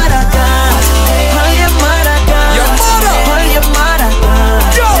 your mother can. All your mother can. Your mother. All your mother can.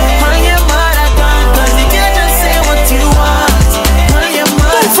 All your mother can. Cause you can't just say what you want. All your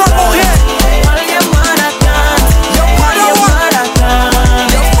mother can. All your mother can. All your mother can.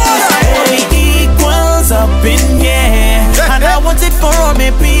 All the equals up in here, and I want it for all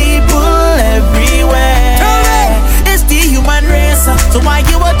my people everywhere. It's the human race, so why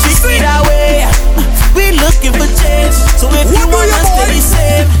you would treat me that way? We looking for change, so if you wanna stay the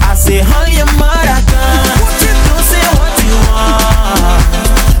same, I say all your mother can. Don't say what you want.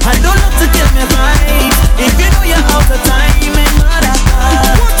 I don't love to kill me vibe. If you know you're out of time, and mother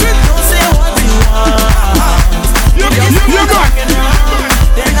can. Don't say what you want. You're talking wrong.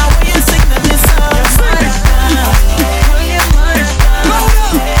 Then now when you sing them this song, mother can. All your mother can. All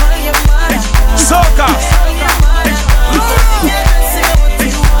your mother can. Soca.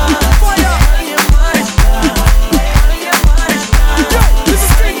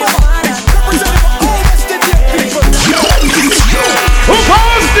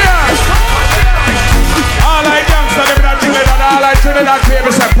 That baby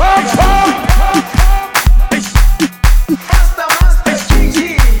say pump pump.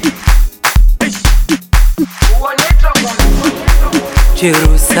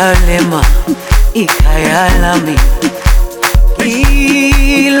 Jerusalema ikayalami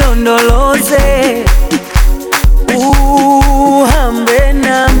ilondoloze uhambe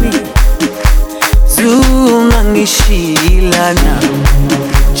nami zungangishilana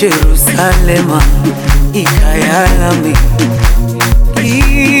Jerusalema ikayalami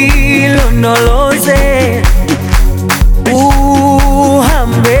ilondoloze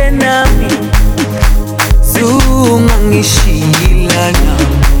uhambe nami zungangishilana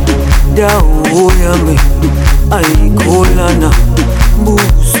dawo yami ayikholana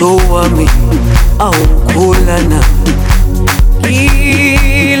buso wami awukholana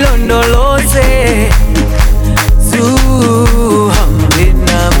ilondoloze zuhambe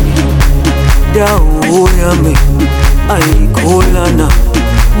nami dawo yami ayikholana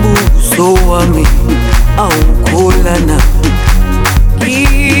buso wami awukholana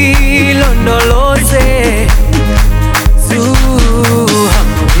ilondoloze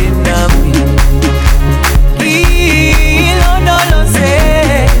zuhambe nami ilondoloze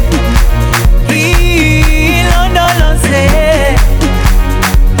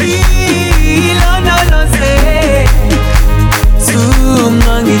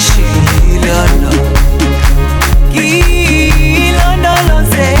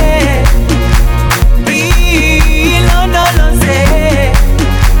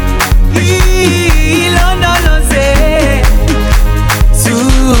ilondoloze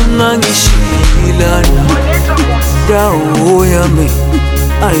zungangishilana dawo yami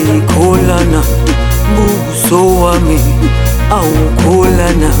ayikholana buso wami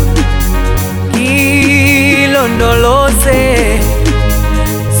awukholana ilondoloze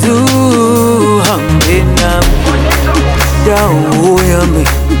zuhambe nami dawo yami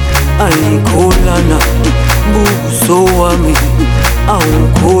ayikholana buso wami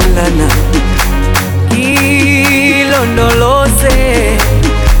awukholana ilondoloze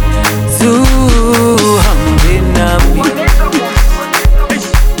zuhambe nami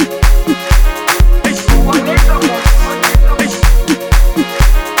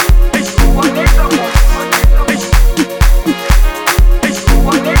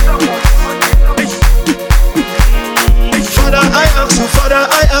Father,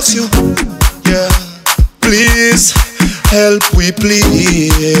 I ask you, yeah, please help we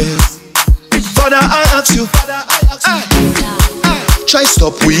please. Father, I ask you, try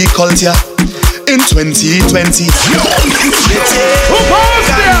stop we culture in 2020.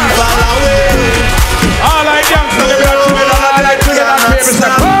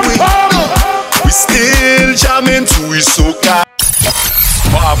 We still jamming to we soca.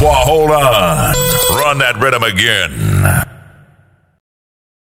 Babwah, hold on. Run that rhythm again.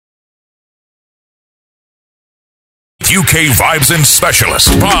 UK vibes and specialist,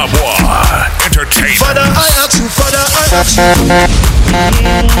 Babwah Entertainment. Father, I ask you, Father, I ask you.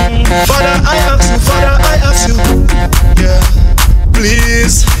 Father, I ask you, Father, I ask you. Yeah,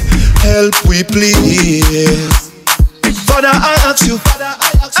 please help we please. Father, I ask you,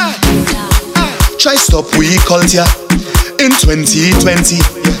 try stop we culture in 2020.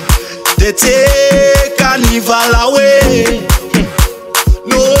 They take carnival away.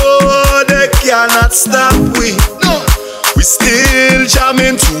 No, they cannot stop we. No. We We still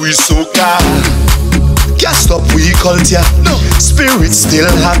jamming to we soca. Can't stop we culture. No. Spirit still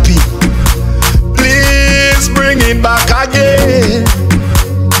happy. Please bring it back again.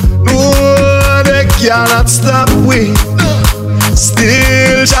 No, they cannot stop we.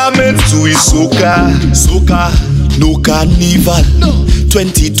 Still jamming to we soca. Soca, no carnival. No.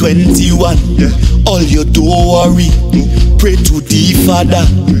 2021. Yeah. All you do worry. Pray to the Father.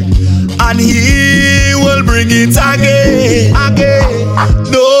 And He will bring it again.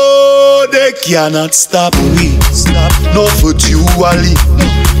 No, they cannot stop we. No virtually.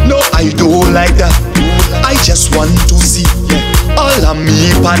 No, I don't like that. I just want to see all of me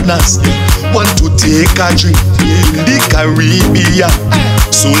partners want to take a drink in the Caribbean.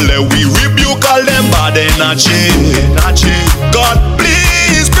 So let we rebuke all them bad energy. God,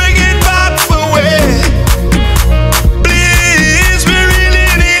 please bring it back for way. Please, we really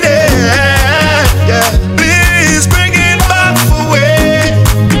need it. Yeah, please bring it back for way.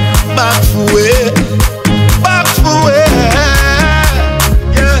 Back for way. Back for way.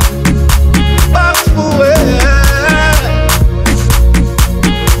 Yeah, back for way.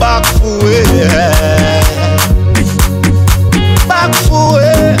 Back for way. Back for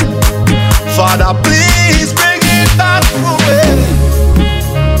way. Father, please bring it back for way.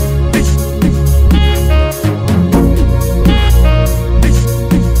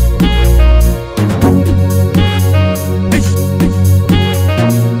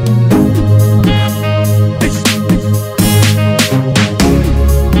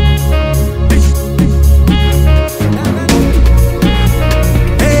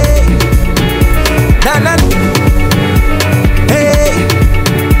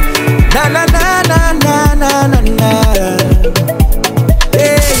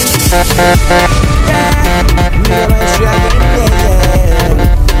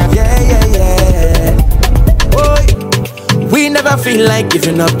 We never feel like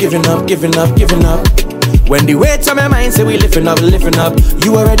giving up. When the weight on my mind say we lifting up,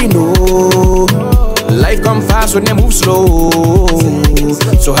 you already know. Life come fast when they move slow.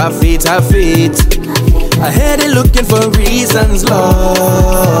 So have faith. I heard it looking for reasons,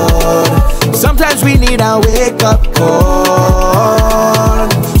 Lord. Sometimes we need a wake up call.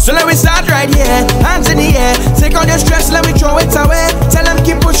 So let me start right here, hands in the air. Take on your stress, let me throw it away. Tell them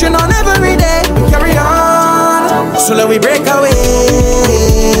keep pushing on every day. Carry on, so let me break away.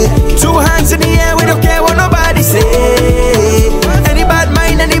 Two hands in the air, we don't care what nobody say. Any bad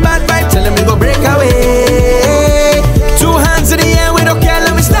mind, any bad vibe, tell them we go break away. Two hands in the air, we don't care,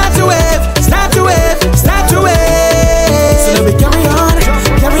 let me start to wave. So let me carry on.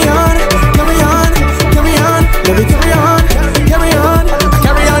 Let me carry on. So let me carry on.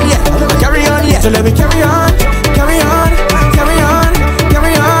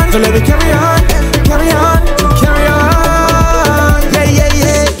 So let me carry on.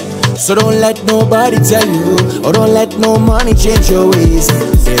 Yeah. So don't let nobody tell you, or don't let no money change your ways.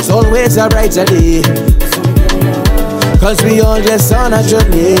 There's always a brighter day. Cause we all just on a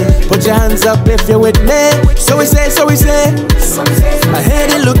journey. Put your hands up if you're with me. So we say. I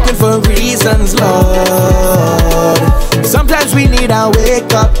heard it looking for reasons, Lord. Sometimes we need a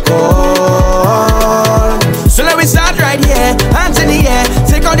wake up call. So let me start right here, hands in the air.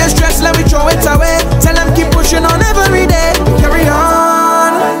 Take all your stress, let me throw it away. Tell them keep pushing on every day. Carry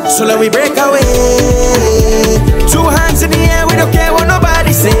on, so let me break away. Two hands in the air, we don't care what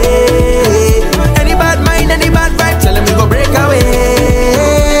nobody say. Any bad mind, any bad vibe, tell them we go break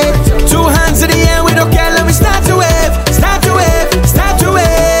away. Two hands in the air, we don't care, let me start to wave. So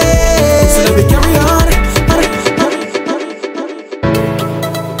let me carry on.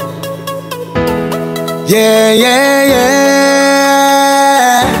 Yeah.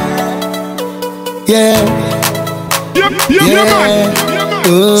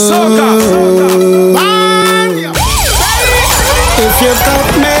 Soca. If you cut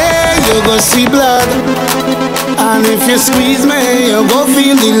me, you go see blood. And if you squeeze me, you go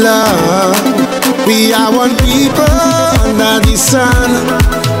feel the love. We are one people under the sun,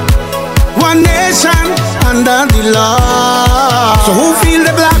 one nation under the law. So who feel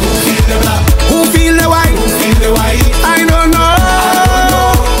the black? Who feel the white? I don't know.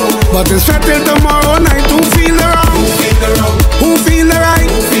 But it's set till tomorrow night. Who feel the wrong? Who feel the right?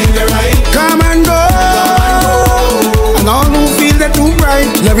 Come and go. And all who feel the too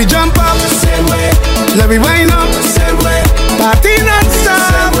bright. Let me jump up, let me wind up, party not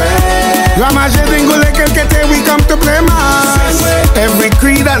stop. Ramage dingo like el que te, we come to play mass. Every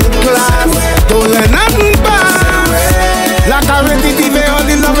creed and class, don't let nothing pass. Like a repetitive, all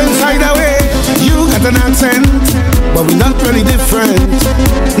the love inside away. You got an accent, but we not really different.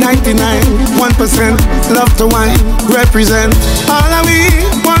 99, 1% love to wine, represent all that we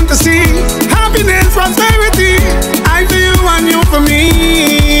want to see. Happiness, prosperity, I for you and you for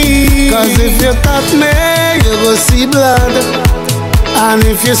me. Cause if you cut me, you go see blood. And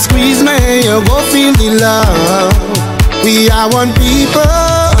if you squeeze me, you go feel the love. We are one people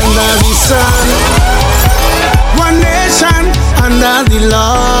under the sun, one nation under the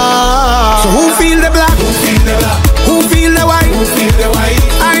law. So who feel the black? Who feel the black? Who feel the white? Who feel the white?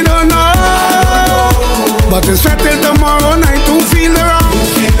 I don't know. But it's set till tomorrow night. Who feel the wrong? Who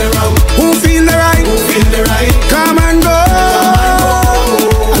feel the wrong? Who feel the right? Who feel the right? Come and go.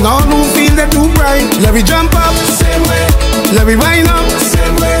 And all who feel the too bright. Let me jump up, same way. Let me wind up,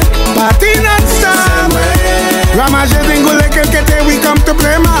 same way. Party non-stop. Ramage dingo like el que te we come to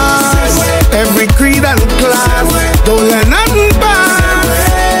play mass. Every creed and class. Don't let nothing pass.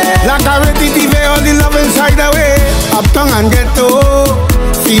 Like a ready TV, all the love inside the way. Uptown and ghetto,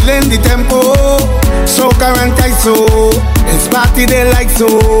 feeling the tempo. Soca and Kaiso, it's party they like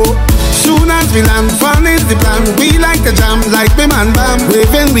so. Soon as we land, fun is the plan. We like the jam, like Bim and Bam.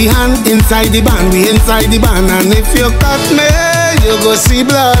 Waving we hand inside the band, we inside the band. And if you cut me, you go see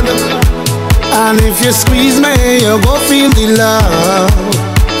blood. And if you squeeze me, you go feel the love.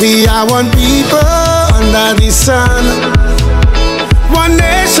 We are one people under the sun, one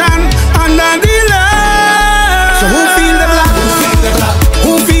nation under the love. So who feel the black? Who feel the black?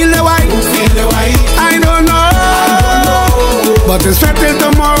 Who feel the white? Who feel the white? I don't know. But it's set till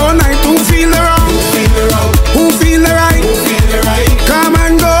tomorrow night. Who feel the wrong? Who feel the wrong? Who feel the right? Who feel the right? Come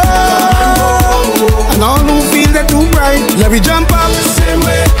and go. And all who feel the too bright. Let me jump up, same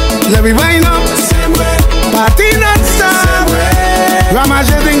way. Let me wind up, same way. Party non-stop.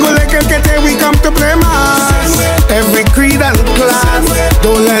 Ramage dingo like el que te we come to play mass. Every creed and class.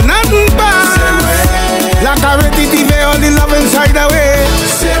 Don't let nothing pass. Like a ready TV, all the love inside the way.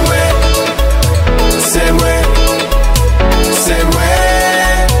 Same way. Same way. Same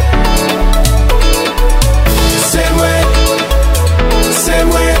way. Same way. Same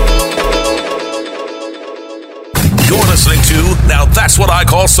way. You're listening to Now That's What I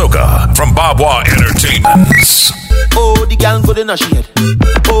Call Soca from Babwah Entertainment. Oh, the girl good in her shade.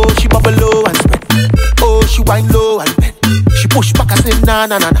 Oh, she bubble low and spread. Oh, she wine low and bend. She push back and say na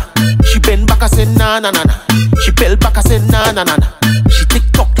na na na. She bend back and say na na na na. She bell back and say na na na na. She tick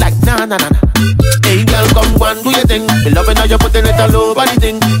tock like na na na na. Hey girl, come one do your thing. Me loving how you putting it all over the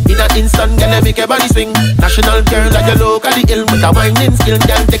thing. In an instant, girl, make your body swing. National girl, like you locally ill with a whining skill,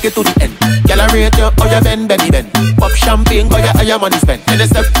 girl, take it to the end. Girl, I rate you, how you bend, baby bend. Pop champagne, boy, how your money spent. And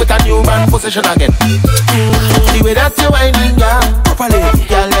step with a new brand position again. The way that you whining, girl, properly,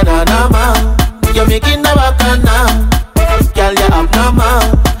 girl, you're not normal. You're making the back now. Girl, you're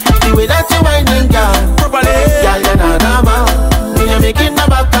abnormal. The way that you whining, girl, properly, girl, you're not normal. You're making the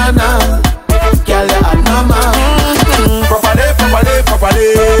back now. Girl, you're abnormal. Properly, properly, properly,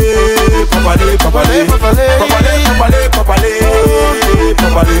 properly, properly, properly, properly, properly,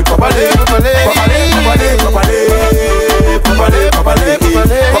 properly, properly, properly,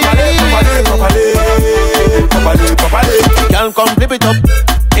 properly, properly. Girl, come flip it up.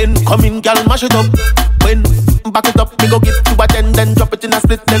 Incoming, girl, mash it up. When back it up, we go give you a 10, then drop it in a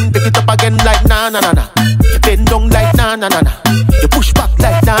split, then pick it up again like na na na na. You bend down like na na na na. You push back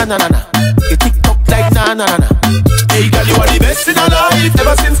like na na na na. You tick tock like na na na na. Hey girl, you are the best in our life.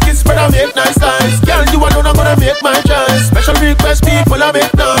 Ever since kids spread and make nice lies. Girl, you alone are gonna make my choice. Special request, people are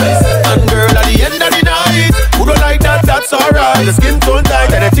make noise. And girl, at the end of the night, who don't like that, that's alright. The skin tone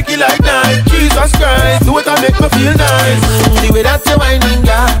tight and a ticky like night. Jesus Christ, do it and make me feel nice. The way that you whining,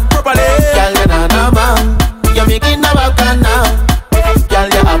 girl, properly, girl, you're not normal. You're making the back now. Girl,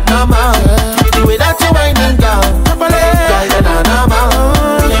 you're abnormal. The way that you whining, girl, properly, girl, you're not normal.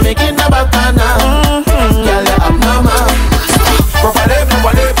 You're making the back now. Girl, you're abnormal. Properly,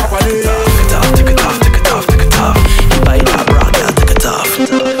 properly, properly. Take it off, take it off, take it off. You buy that bra, girl, take it off.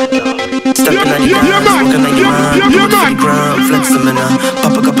 Stepping on your ground, smoking on your man. Put it for the ground, flex them in now.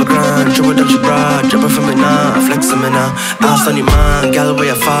 Pop a couple grand, drop it up your bra, drop it for me now. Flex them in now. Ask on your man, girl, where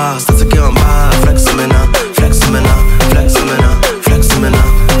you fast. That's a girl on bar, flex them in now. Flex them in now, flex them in now. Flex them in now,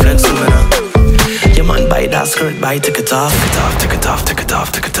 flex them in now. Your man buy that skirt, buy take it off. Take it off, take it off, take it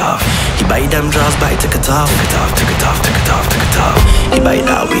off, take it off. He buy them drawers, buy take it off. Take it off, take it off, take it off, take it off. He buy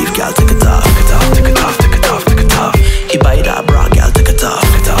that weave, girl, take it off. Take it off, take it off, take it off, take it off. He buy that bra, girl, take it off.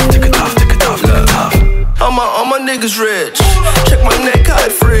 Take it off, take it off, take it off, take it off. All my niggas rich. Check my neck, how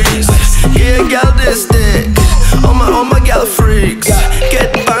it freeze. Yeah, gal, this dick. All my gal freaks.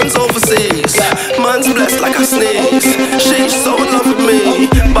 Get bands overseas. Man's blessed like I sneeze. She's so in love with me.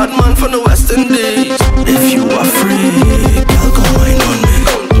 Bad man from the West Indies. If you are free, gal, go wine on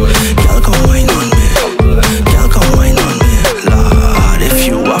me.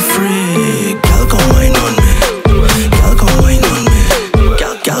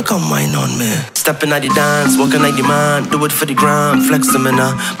 Stepping at the dance, walking like the man. Do it for the gram, flex them in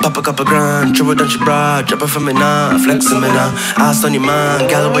her. Pop a couple grand, throw it down your bra. Drop it for me now, flex them in her. Ask on your man,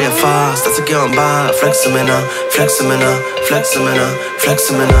 gal where you fast. That's a girl on bar, flex them in her. Flex them in her, flex them in her. Flex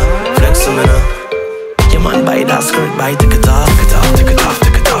them in her, flex them in her. Your man buy that skirt, buy take it off. Take it off, take it off,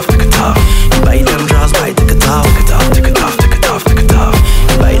 take it off, take it off. You buy them drawers, buy take it off. Take it off, take it off, take it off, take it off.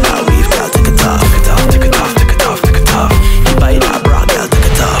 You buy that weave, girl, take it off. Take it off, take it off, take it off, take it off. You buy that bra, girl, take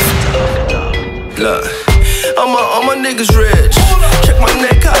it off. Look, all my niggas rich. Check my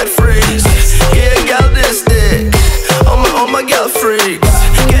neck, how it freeze. Yeah, gal, this dick. All my gal freaks.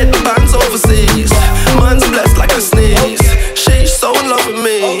 Get bands overseas. Man's blessed like a sneeze. She's so in love with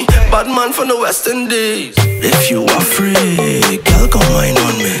me. Bad man from the West Indies. If you are free, gal, come wine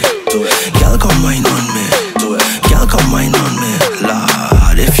on me. Gal, come wine on me. Gal, come wine on me.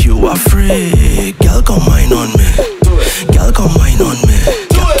 Lord, if you are free, gal, come wine on me. Gal, come wine on me.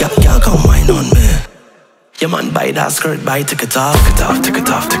 Gal, come wine on me. Your man buy that skirt, buy take it off, take it off, take it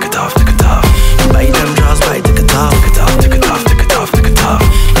off, take it off, take it off. You buy them drawers, buy take it off, take it off, take it off, take it off, take it off.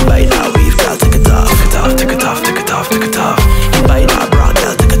 You buy that weave, girl, take it off, take it off, take it off, take it off, take it off. You buy that bra,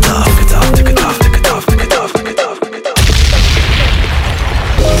 girl, take it off, take it off, take it off, take it off, take it off, take it off, take it off.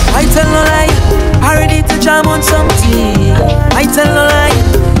 I tell no lie, I ready to jam on something. I tell no lie,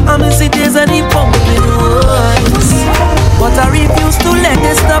 I'm in cities and in pumping noise. But I refuse to let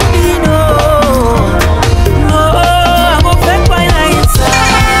it stop me, no. I'm a fake by inside.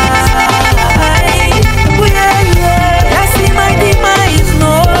 Oh yeah, yeah, I see my demise,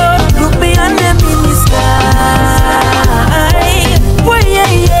 no. Look me and them in the sky. Oh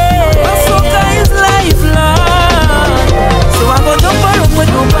yeah, yeah, my soca is lifelong. So I go jump around with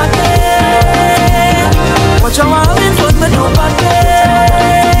no back. Watch how I'm in front with no back.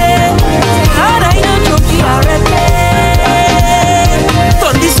 And I don't joke already.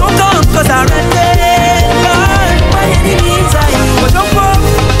 Turn this soca on 'cause I read it. By any means I go jump up,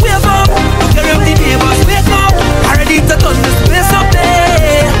 wave up. Look around the neighbors, wake up. I'm ready to turn this place up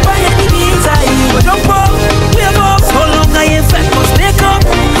there. By any means I go jump up, wave up. So long I infect must make up.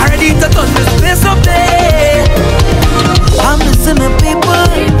 I'm ready to turn this place up there. I'm missing the people,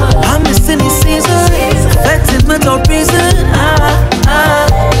 I'm missing the season. Vetted without reason.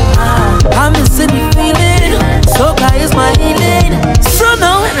 I'm missing the feeling. Soca is my healing. So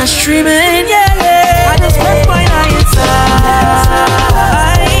now when I'm streaming, yeah, I just went by my inside.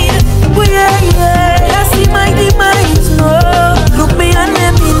 Oh yeah, yeah, I see my demise, no. Look me and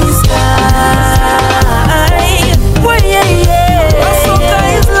them in the sky. Oh yeah, yeah, my soca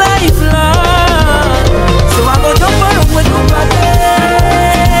is lifelong. So I go jump around with no body.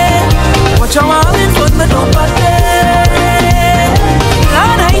 Watch how I'm in front with no body.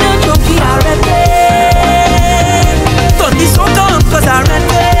 And I don't joke already. Turn this soca on 'cause I read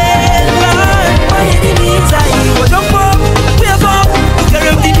it. By any means I go jump up, wave up. Look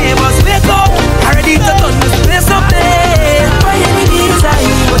around the neighbors, wake up. I'm ready to turn this place up there. By any means I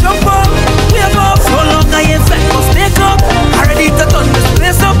go jump up, wave up. So long I infect must make up. I'm ready to turn this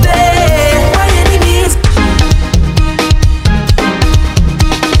place up there. By any means.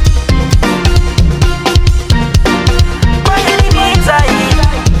 By any means I.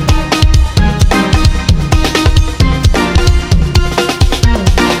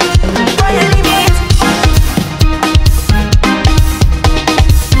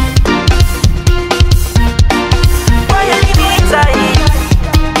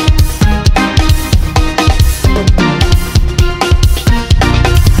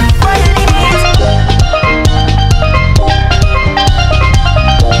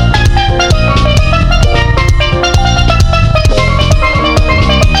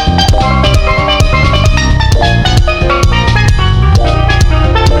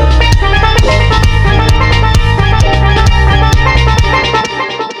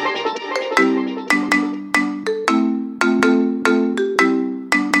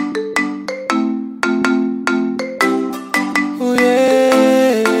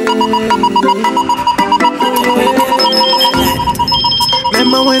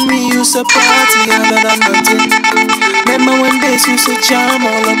 Remember when we used to party under the mountain? Remember when bass used to jam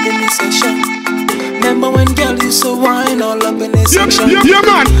all up in the section? Remember when girl used to wine all up in the section? Yeah,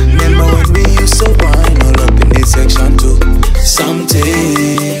 man. Remember when we used to wine all up in the section too?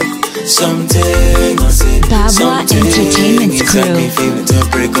 Something, I said. Babwah Entertainment's crew. Inside me feeling to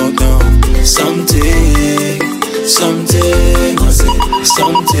break out now. Something, I said.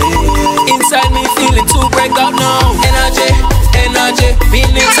 Something inside me feeling to break out now. Energy,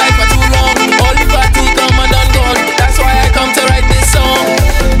 been inside for too long. All the party come and done gone. That's why I come to write this song.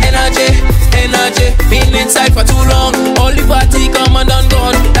 Energy, been inside for too long. All the party come and done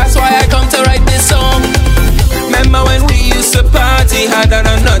gone. That's why I come to write this song.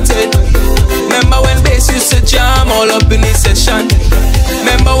 started. Remember when bass used to jam all up in the session.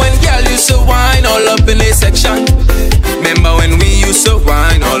 Remember when girl used to whine all up in the section. Remember when we used to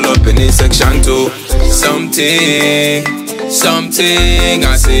whine all up in the section too. Something,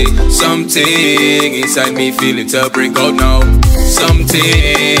 I say, something inside me feeling to break out now.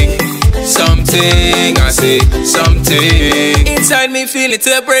 Something, I say, something inside me feeling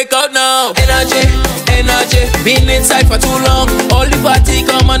to break out now. Energy, been inside for too long. All the party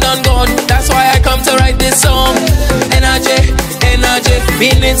come and done gone. That's why I come to write this song. Energy,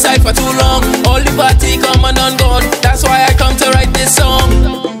 been inside for too long. All the party come and done gone. That's why I come to write this song.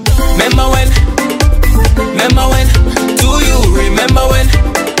 Remember when? Do you remember when?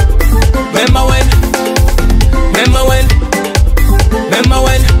 Remember when?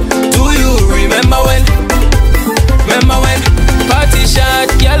 Do you remember when? Party shot,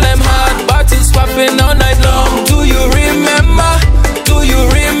 girl them hard, bottles popping all night long. Do you remember?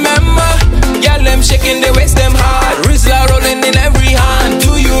 Girl them shaking the waist them hard, Rizla rolling in every hand.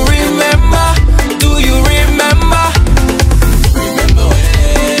 Do you remember?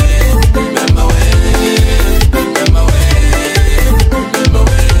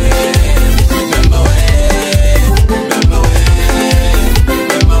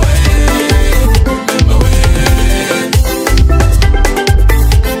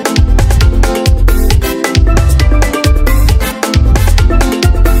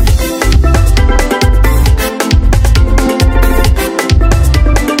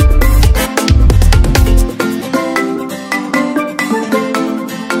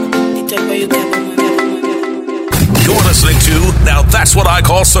 That's what I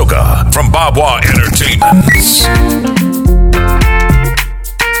call Soca from Babwah Entertainment.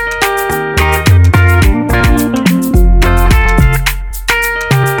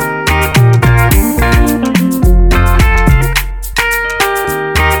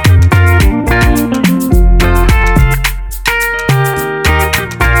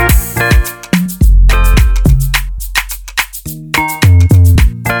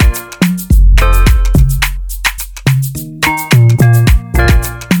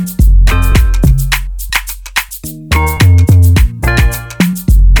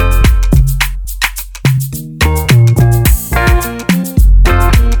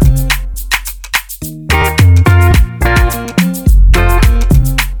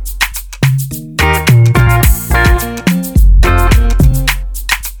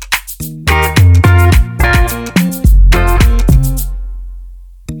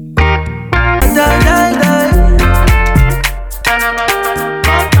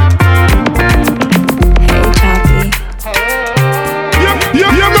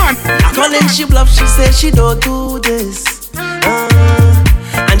 She don't do this,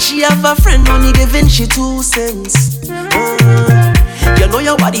 and she have a friend only giving she 2 cents. You know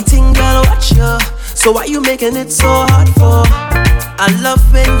your body thing, girl, watch ya. So why you making it so hard for? I love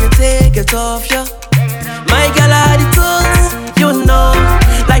when you take it off, yeah. My girl, are the tools, you know.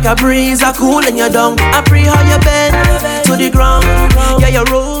 Like a breeze, I cool in your dung. I pray how you bend to the ground. Yeah, you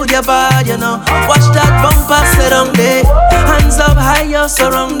roll your body, you know. Watch that bumper sit on there. Hands up high, you're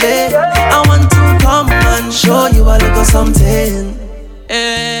surrounded. I want to come and show you a little something.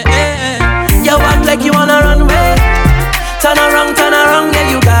 You act like you wanna run away. Turn around, yeah,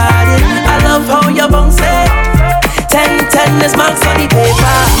 you got it. I love how you bounce it. 10 is marks on the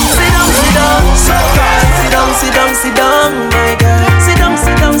paper. Sit down, my girl.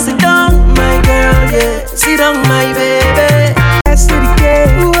 Sit down, my girl, yeah. Sit down, my baby. That's to the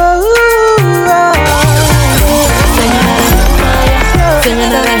game. Sing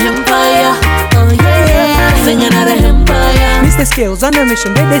another empire. Oh yeah. Sing another empire. Mr. Skills on a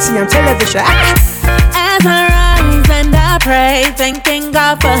mission, they see on television. As I rise and I pray, thanking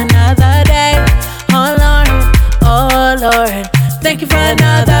God for another day. Oh Lord, thank you for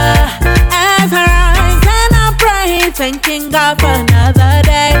another. As I rise and I pray, thanking God for another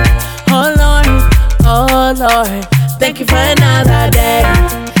day. Oh Lord, thank you for another day.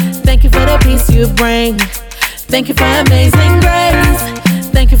 Thank you for the peace you bring. Thank you for amazing grace.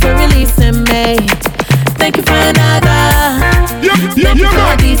 Thank you for releasing me. Thank you for another. Thank you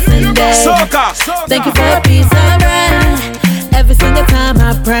for a decent day. Thank you for a piece of bread. Every single time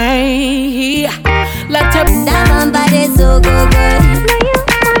I pray, let your that body so good.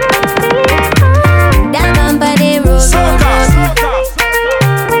 That body roll,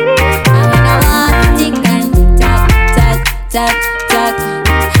 and when I walk, tick and tack.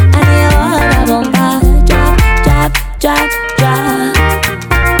 And you want a bumper, drop.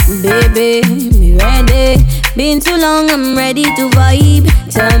 Baby, me ready. Been too long, I'm ready to vibe.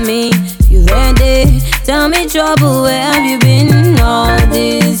 Tell me you ready. Tell me true, trouble, where have you been all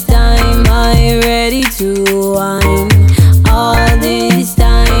this time? I ready to whine. All this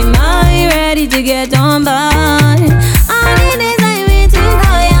time, I ready to get on by. All the days I waiting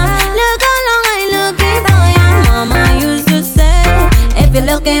for ya. Look how long I looking for ya. Mama used to say, if you're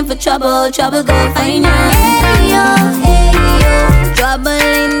looking for trouble, trouble go find ya. Hey yo, trouble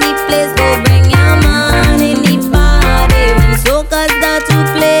in the place, go bring your man in the party. When soca start to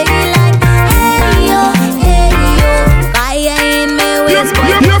play like, hey yo, fire in my waist, boy,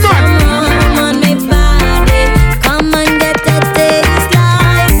 put some rum on my body. Come and get a taste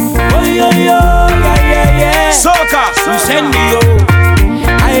like, oh yo, yeah. Soca, you send me yo.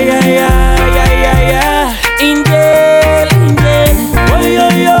 Ay, in jail. Oh yo,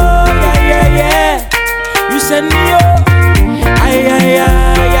 yeah. You send me yo. Ay.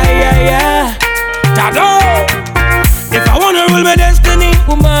 Dado. If I wanna rule my destiny,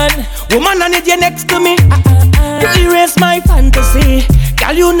 woman, I need you next to me. You erase my fantasy.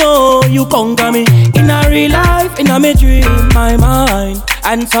 Girl, you know you conquer me. In a real life, in a me dream, my mind,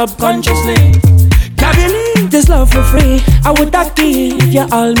 and subconsciously. Can't believe this love for free. I would not give you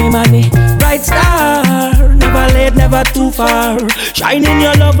all my money. Bright star, never late, never too far. Shine in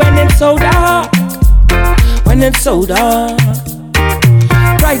your love when it's so dark. When it's so dark.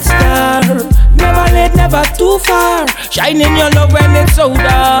 Bright star, never late, never too far. Shine in your love when it's so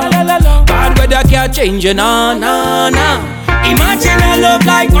dark. Bad weather can't change you, nah. Imagine a love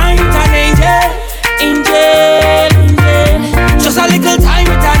like mine with an angel. Just a little time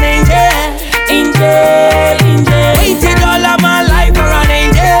with an angel. Waited all of my life for an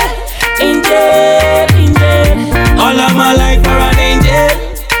angel. All of my life for an angel.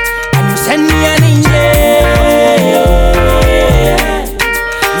 And you send me an angel.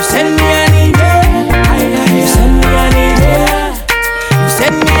 You send me an angel. You send me an angel. You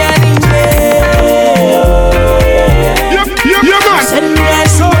send me an angel. Yeah, man. Send me an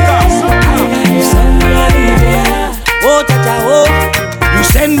angel. You send me an angel. Oh, Tata, oh. You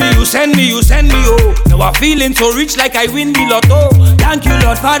send me, oh. Now I'm feeling so rich like I win the lotto. Thank you,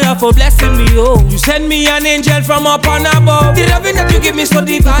 Lord Father, for blessing me, oh. You send me an angel from up on above. The loving that you give me so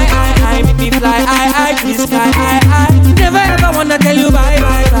deep, I make me fly, I to the sky, I never ever wanna tell you bye.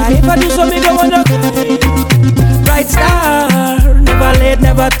 If I do so, me don't wanna cry. Bright star, never late,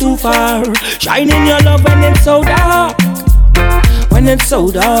 never too far. Shine in your love when it's so dark. When it's so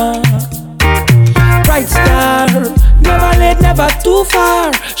dark. Bright star, never late, never too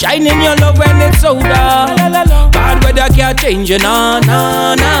far. Shine in your love when it's so dark. Bad weather can't change you, nah.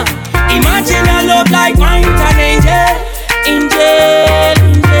 Imagine a love like mine with an angel.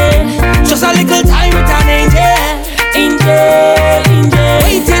 Just a little time with an angel.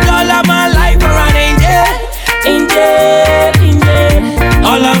 Waited all of my life for an angel.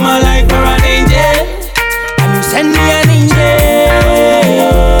 All of my life for an angel. And you send me an angel.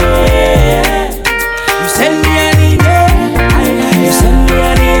 Send me an angel. You send me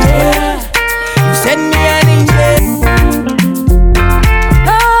an angel. You send me an angel.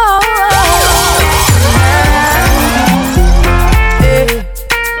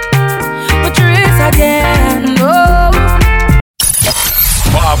 Patrice again.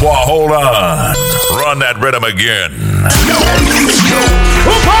 Babwah, hold on. Run that rhythm again.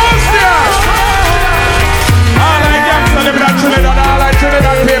 Who calls there? All I got to live in Trinidad, all I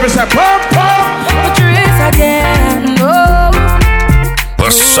Trinidad baby say pump. Patrice again. The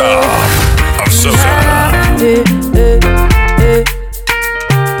sound of Soca.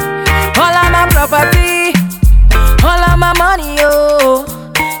 All of my property, all of my money, oh.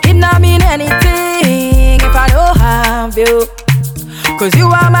 It not mean anything if I don't have you. Cause you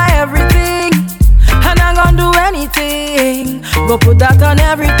are my everything, and I'm gonna do anything. Go put that on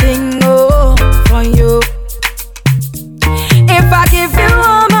everything, oh, for you. If I give you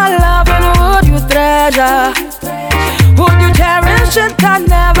all my love, and would you treasure? Would you cherish it and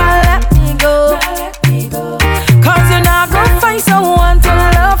never let me go? Cause you're not gonna find someone to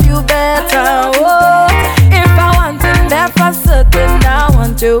love you better, oh. If I want it there for certain, I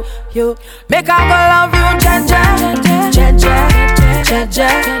want you. Make I go love you, Jaja.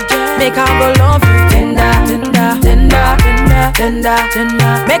 Make I go love you, tender.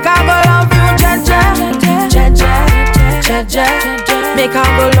 Make I go love you, Jaja. Make I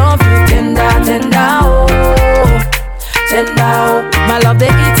go love you, tender, oh. My love the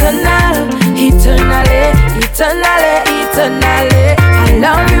eternally. I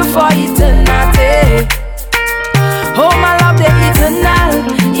love you for eternity. Oh, my love the eternally.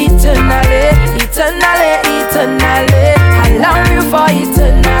 I love you for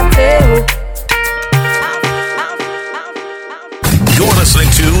eternity. You're listening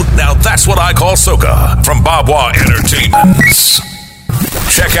to Now That's What I Call Soca from Bob. Babwah Entertainments.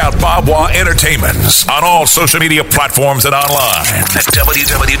 Check out Babwah Entertainments on all social media platforms and online at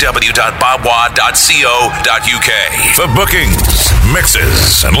www.babwah.co.uk for bookings,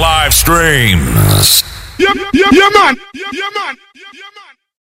 mixes, and live streams. Yeah, man.